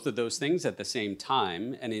do both of those things at the same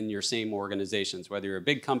time and in your same organizations, whether you're a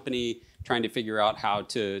big company trying to figure out how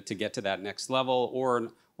to get to that next level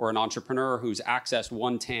or an entrepreneur who's accessed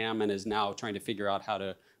one TAM and is now trying to figure out how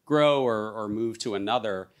to grow or move to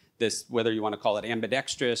another. This, whether you want to call it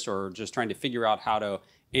ambidextrous or just trying to figure out how to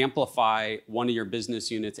amplify one of your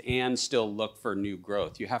business units and still look for new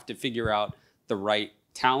growth. You have to figure out the right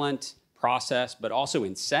talent, process, but also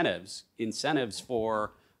incentives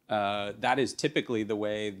for that is typically the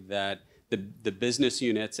way that the business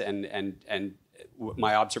units and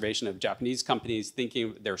my observation of Japanese companies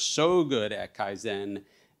thinking they're so good at Kaizen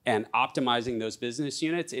and optimizing those business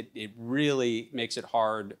units, it really makes it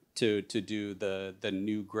hard to do the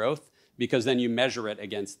new growth because then you measure it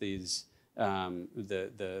against these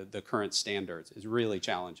the current standards. Is really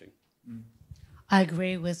challenging. I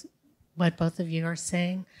agree with what both of you are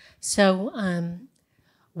saying. So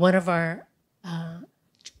one of our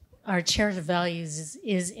cherished values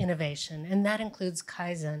is innovation, and that includes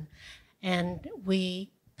Kaizen. And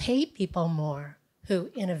we pay people more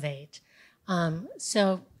who innovate.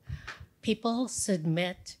 So people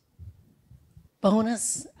submit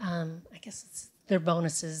bonus, I guess it's their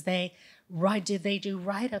bonuses. They do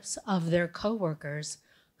write-ups of their coworkers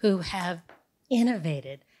who have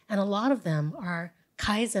innovated. And a lot of them are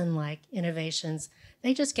Kaizen-like innovations.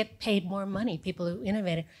 They just get paid more money, people who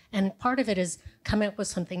innovated. And part of it is coming up with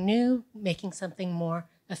something new, making something more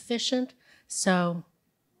efficient. So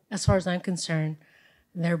as far as I'm concerned,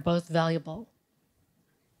 they're both valuable.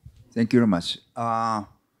 Thank you very much.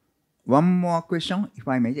 One more question, if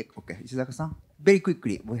I may. Okay, Ishizaka-san. Very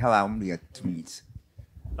quickly, we have only 2 minutes.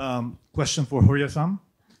 Question for Horia-san.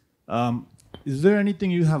 Is there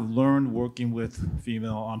anything you have learned working with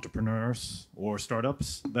female entrepreneurs or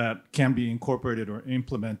startups that can be incorporated or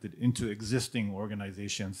implemented into existing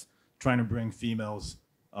organizations trying to bring females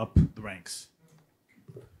up the ranks?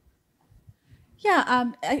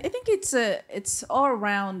 Yeah, I think it's all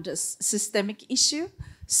around a systemic issue.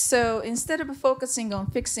 So instead of focusing on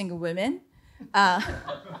fixing women, am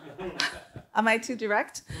I too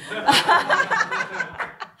direct?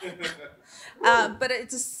 But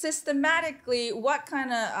it's systematically what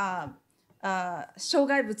kind of 障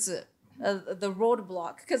害物, the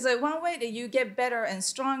roadblock. Because one way that you get better and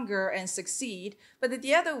stronger and succeed, but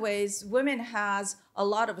the other ways, women has a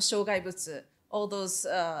lot of 障害物, all those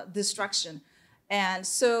distraction. And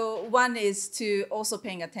so one is to also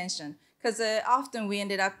paying attention. Because often we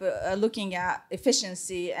ended up looking at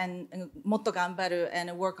efficiency and motto ganbaru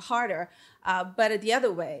and work harder. But the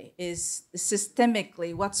other way is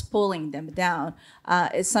systemically what's pulling them down.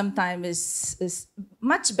 It sometimes is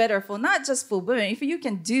much better for not just for women. If you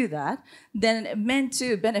can do that, then men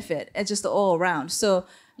too benefit, and just all around. So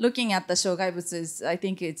looking at the shogaibutsu, I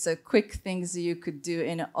think it's a quick things you could do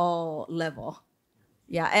in all level.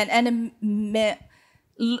 Yeah, and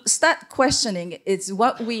start questioning it's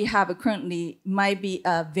what we have currently might be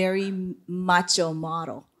a very macho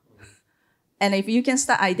model. And if you can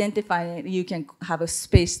start identifying it, you can have a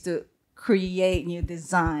space to create new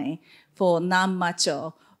design for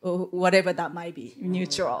non-macho, or whatever that might be,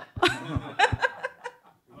 neutral. I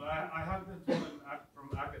have been told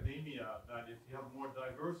from academia that if you have more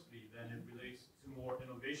diversity, then it relates to more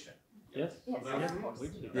innovation. Yes.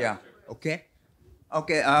 Yeah. Okay.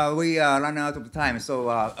 Okay. We run out of time,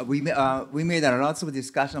 so we made a lots of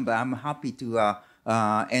discussion, but I'm happy to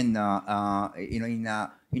end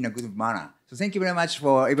in a good manner. So thank you very much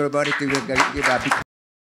for everybody to give a big